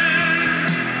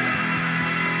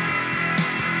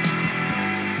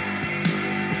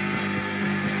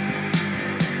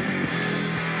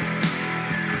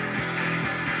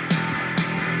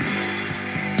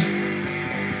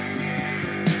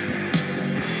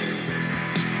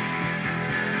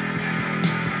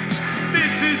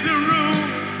 This is the room,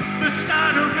 the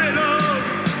start of it all.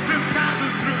 From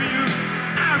childhood through you,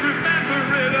 I remember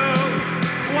it all.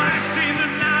 Oh, I've seen the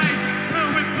night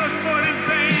filled with blood and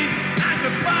pain, and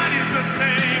the bodies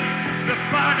obtained, the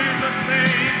bodies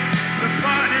obtained, the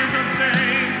bodies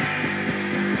obtained.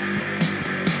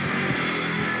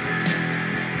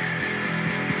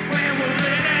 Where will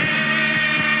it end?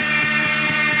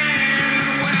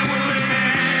 Where will it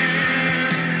end?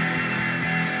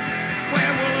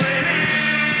 Where will it end?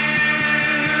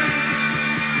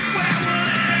 Where will it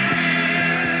end?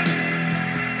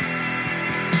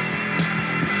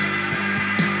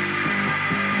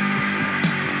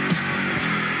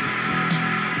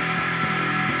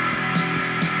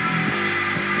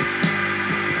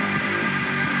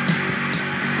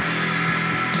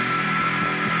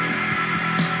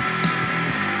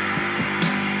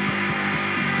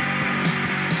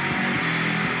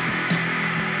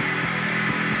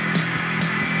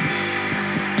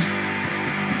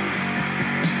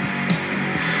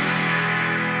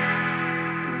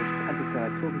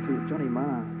 Talking to Johnny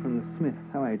Marr from the Smiths.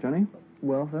 How are you, Johnny?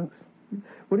 Well, thanks.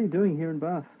 What are you doing here in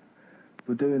Bath?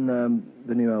 We're doing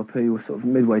the new LP. We're sort of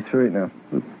midway through it now.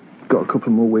 We've got a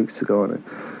couple more weeks to go on it.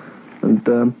 And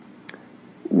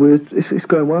it's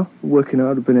going well. We're working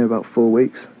hard. We've been here about 4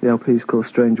 weeks. The LP is called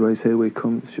Strange Ways Here We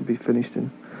Come. It should be finished in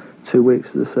 2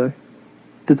 weeks, as I say.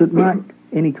 Does it mark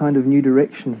any kind of new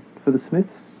direction for the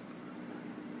Smiths?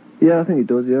 Yeah, I think it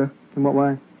does, yeah. In what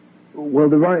way? Well,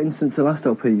 the writing since the last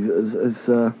LP has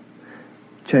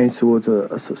changed towards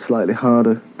a sort of slightly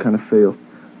harder kind of feel,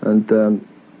 and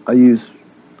I use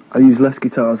less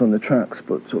guitars on the tracks,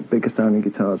 but sort of bigger sounding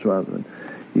guitars rather than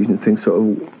using things sort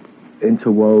of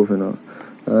interwoven.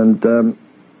 And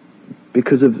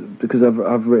because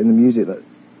I've written the music that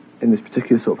in this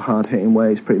particular sort of hard hitting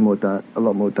way is pretty more a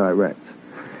lot more direct.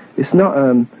 It's not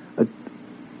an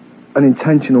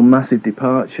intentional massive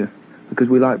departure, because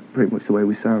we like pretty much the way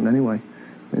we sound anyway.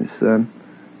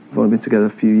 We've only been together a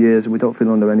few years, and we don't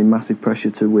feel under any massive pressure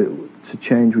to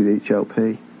change with each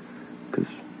LP, because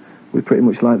we pretty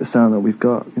much like the sound that we've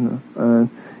got, you know.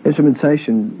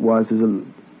 Instrumentation-wise,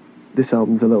 this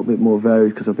album's a little bit more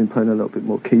varied, because I've been playing a little bit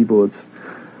more keyboards,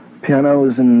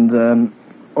 pianos and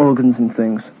organs and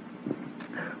things.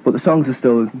 But the songs are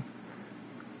still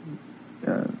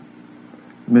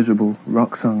miserable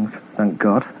rock songs, thank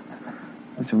God,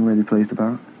 which I'm really pleased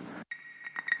about.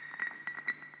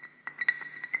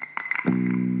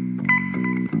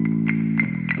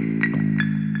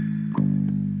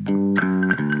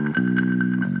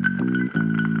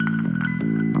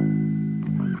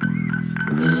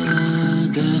 The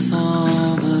death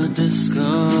of a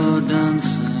disco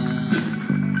dancer.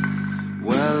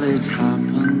 Well, it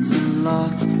happens a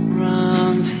lot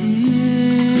round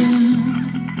here.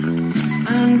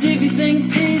 And if you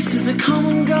think peace is a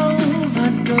common goal,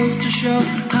 that goes to show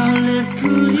how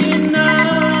little you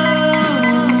know.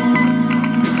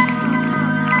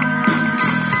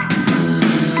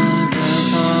 The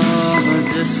death of a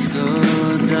disco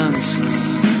dancer.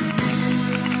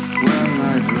 Well,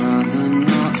 I'd rather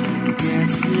not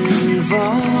get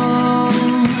involved.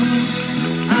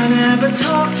 I never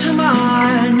talk to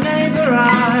my neighbor,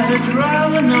 I'd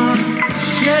rather not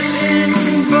get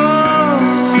involved.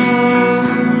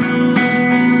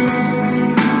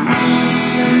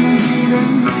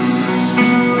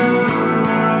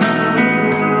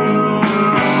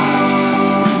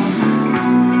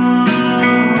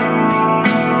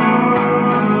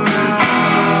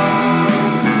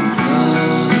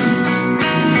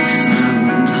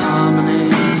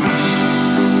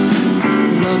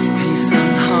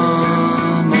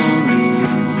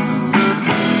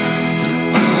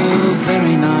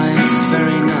 Very nice,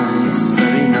 very nice.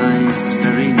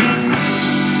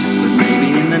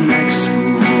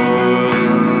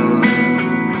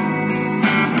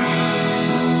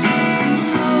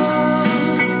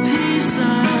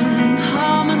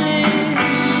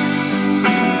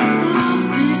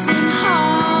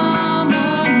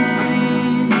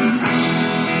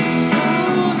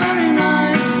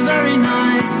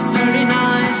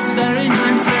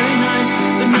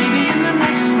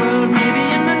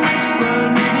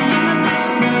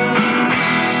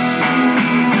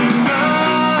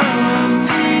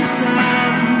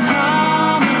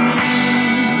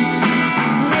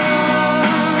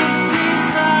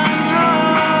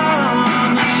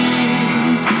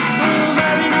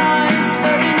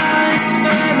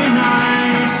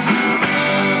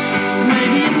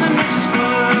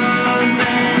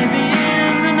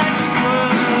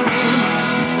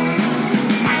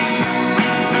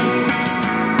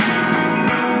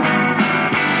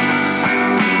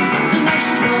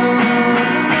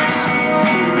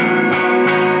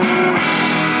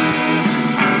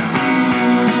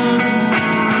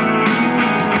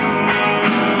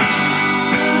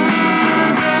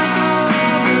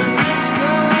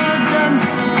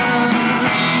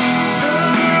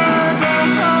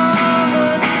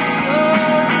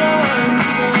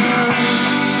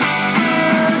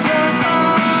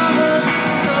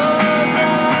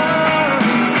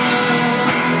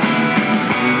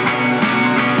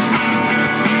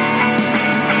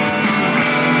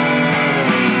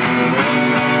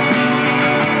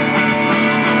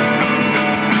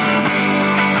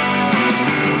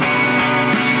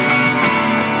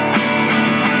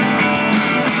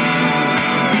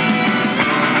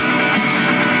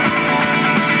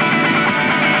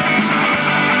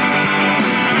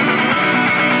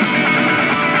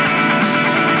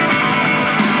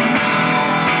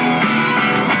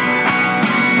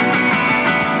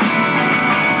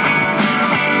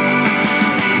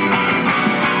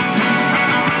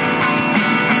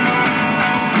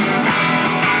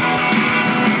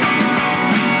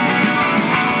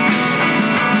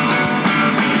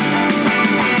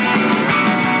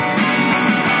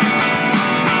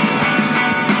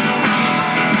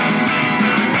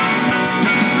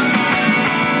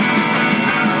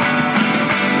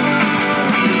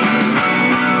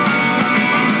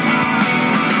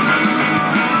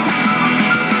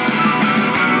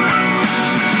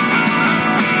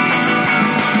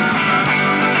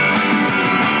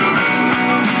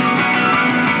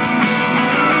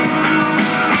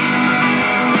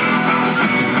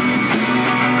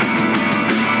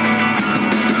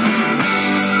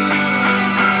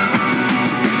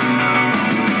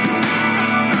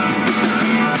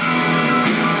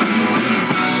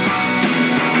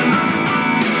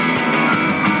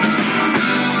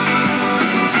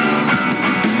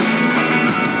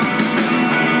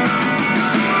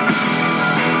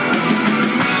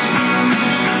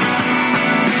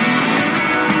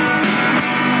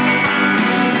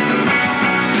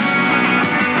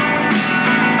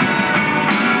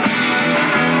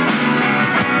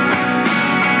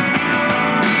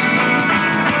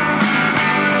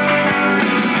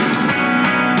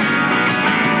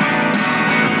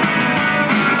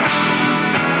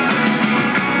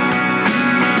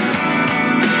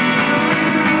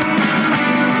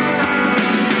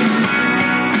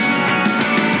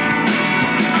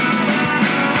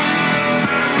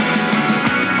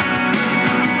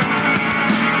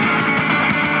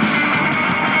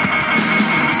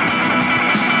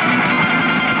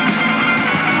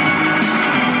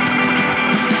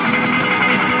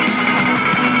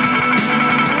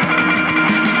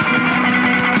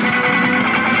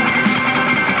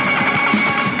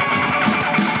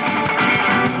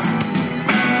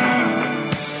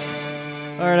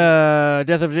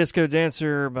 Death of a Disco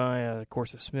Dancer by, of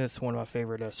course, the Smiths, one of my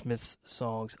favorite Smiths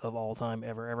songs of all time,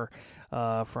 ever,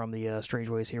 from the Strange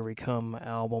Ways Here We Come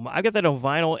album. I got that on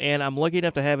vinyl, and I'm lucky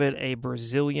enough to have it, a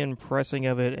Brazilian pressing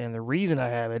of it, and the reason I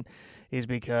have it is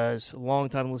because a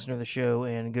long-time listener of the show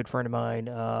and a good friend of mine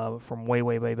from way,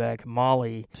 way, way back,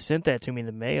 Molly, sent that to me in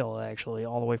the mail, actually,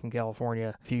 all the way from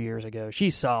California a few years ago.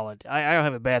 She's solid. I don't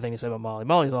have a bad thing to say about Molly.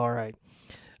 Molly's all right.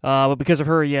 But because of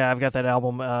her, yeah, I've got that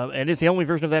album, and it's the only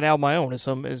version of that album I own. Is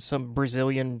some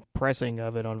Brazilian pressing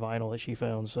of it on vinyl that she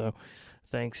found. So,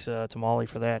 thanks to Molly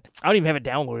for that. I don't even have it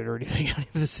downloaded or anything. I don't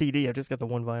have the CD. I've just got the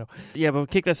one vinyl. Yeah, but we'll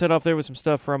kick that set off there with some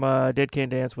stuff from Dead Can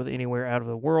Dance with Anywhere Out of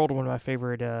the World. One of my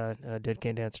favorite Dead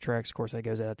Can Dance tracks. Of course, that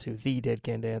goes out to the Dead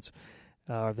Can Dance.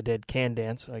 Or the Dead Can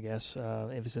Dance, I guess.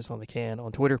 Emphasis on the can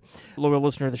on Twitter. Loyal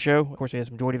listener of the show. Of course, we had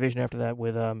some Joy Division after that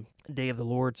with Day of the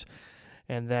Lords.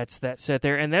 And that's that set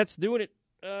there. And that's doing it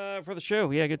for the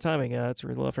show. Yeah, good timing. It's a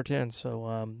little after 10,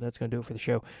 so that's going to do it for the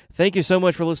show. Thank you so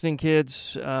much for listening,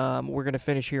 kids. We're going to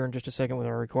finish here in just a second with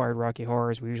our required Rocky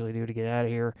Horror, as we usually do, to get out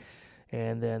of here.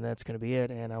 And then that's going to be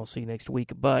it, and I'll see you next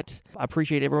week. But I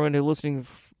appreciate everyone who listened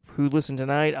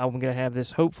tonight. I'm going to have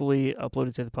this hopefully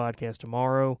uploaded to the podcast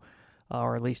tomorrow,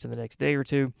 or at least in the next day or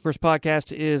two. First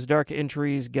podcast is Dark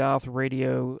Entries,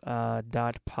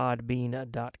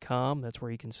 gothradio.podbean.com. That's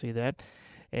where you can see that.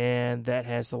 And that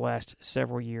has the last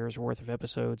several years' worth of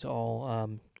episodes all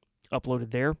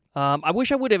uploaded there. I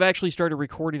wish I would have actually started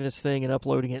recording this thing and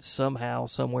uploading it somehow,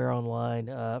 somewhere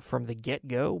online from the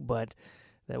get-go, but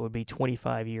that would be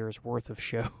 25 years' worth of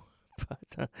show.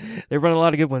 But they've run a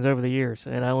lot of good ones over the years,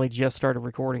 and I only just started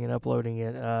recording and uploading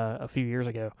it a few years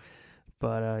ago.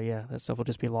 But, yeah, that stuff will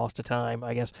just be lost to time,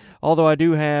 I guess. Although I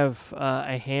do have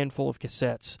a handful of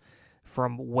cassettes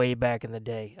from way back in the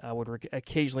day. I would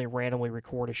occasionally randomly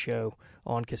record a show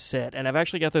on cassette, and I've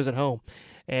actually got those at home.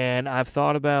 And I've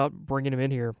thought about bringing them in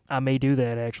here. I may do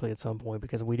that, actually, at some point,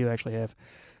 because we do actually have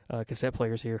cassette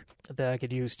players here that I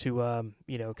could use to,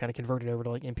 kind of convert it over to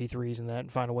like MP3s and that and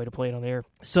find a way to play it on the air.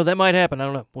 So that might happen. I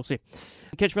don't know. We'll see.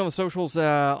 Catch me on the socials,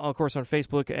 of course, on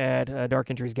Facebook at Dark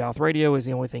Entries Goth Radio is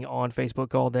the only thing on Facebook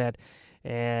called that,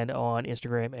 and on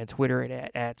Instagram and Twitter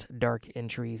at Dark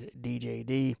Entries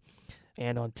DJD.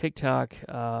 And on TikTok,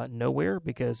 nowhere,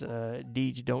 because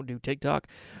Deej don't do TikTok.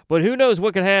 But who knows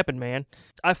what could happen, man.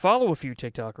 I follow a few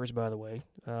TikTokers, by the way.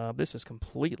 This is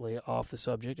completely off the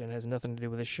subject and has nothing to do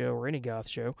with this show or any goth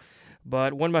show.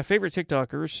 But one of my favorite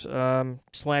TikTokers,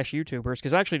 / YouTubers,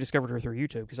 because I actually discovered her through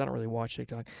YouTube, because I don't really watch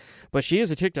TikTok. But she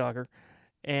is a TikToker,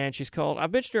 and she's called,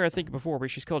 I've mentioned her, I think, before, but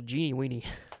she's called Jeannie Weenie.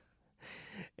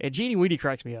 And Jeannie Weenie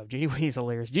cracks me up. Jeannie Weenie's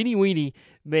hilarious. Jeannie Weenie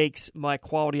makes my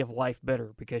quality of life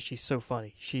better because she's so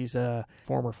funny. She's a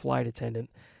former flight attendant,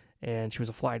 and she was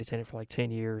a flight attendant for like 10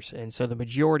 years. And so the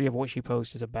majority of what she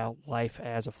posts is about life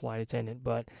as a flight attendant,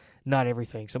 but not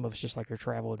everything. Some of it's just like her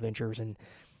travel adventures and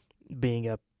being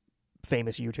a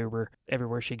famous YouTuber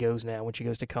everywhere she goes now. When she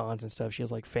goes to cons and stuff, she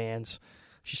has like fans.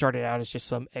 She started out as just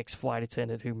some ex-flight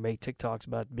attendant who made TikToks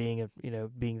about being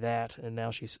that, and now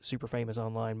she's super famous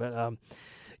online. But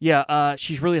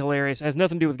she's really hilarious. It has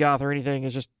nothing to do with goth or anything.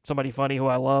 It's just somebody funny who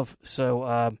I love.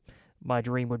 So my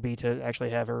dream would be to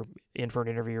actually have her in for an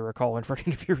interview or a call in for an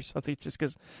interview or something, just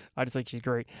because I just think she's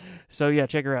great. So yeah,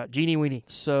 check her out, Jeannie Weenie.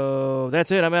 So that's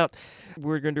it. I'm out.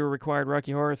 We're going to do a required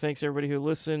Rocky Horror. Thanks to everybody who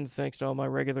listened. Thanks to all my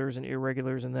regulars and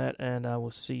irregulars and that. And I will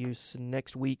see you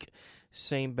next week.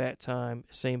 Same bat time,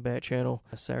 same bat channel,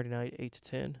 Saturday night, 8 to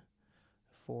 10,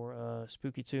 for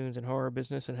spooky tunes and horror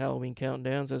business and Halloween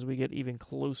countdowns as we get even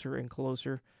closer and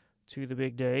closer to the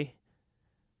big day.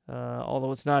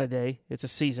 Although it's not a day, it's a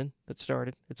season that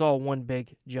started. It's all one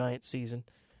big, giant season.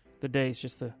 The day's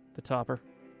just the topper,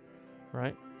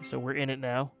 right? So we're in it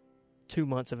now. 2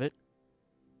 months of it.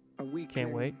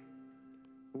 Can't wait.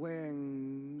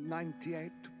 Weighing 98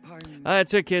 pounds.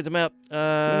 That's it, kids. I'm out.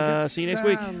 See you next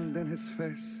week. In his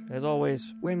face as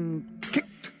always. When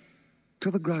kicked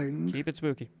to the ground. Keep it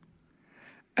spooky.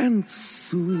 And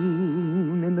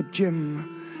soon in the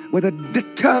gym, with a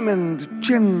determined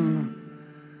chin,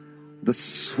 the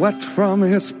sweat from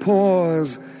his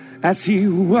pores as he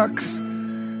works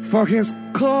for his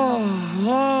cause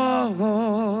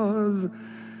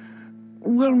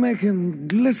will make him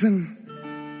glisten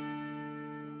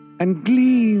and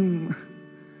gleam,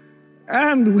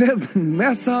 and with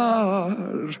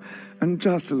massage and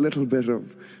just a little bit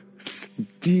of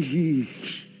steam,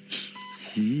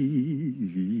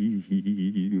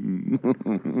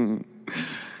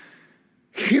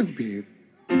 he'll be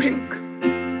pink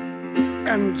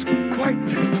and quite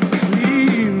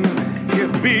clean.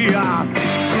 He'll be a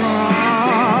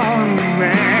strong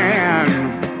man.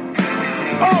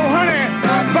 Oh, honey,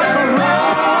 buckle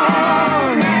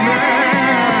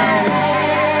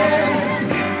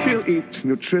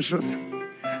nutritious,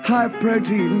 high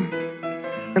protein,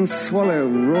 and swallow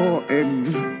raw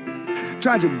eggs.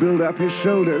 Try to build up his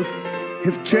shoulders,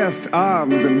 his chest,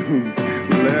 arms, and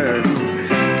legs.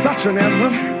 Such an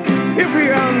effort, if he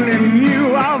only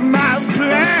knew of my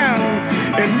plan.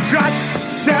 In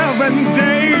just 7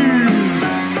 days,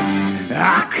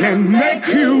 I can make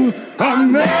you a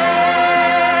man.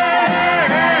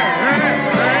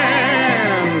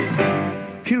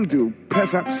 He'll do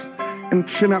press-ups and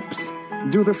chin-ups,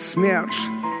 do the smirch,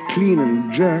 clean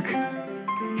and jerk.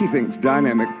 He thinks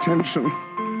dynamic tension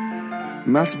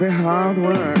must be hard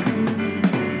work.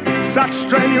 Such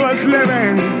strenuous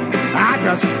living, I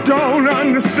just don't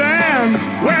understand.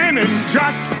 When in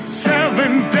just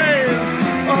 7 days,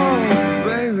 oh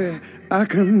baby, I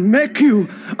can make you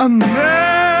a man.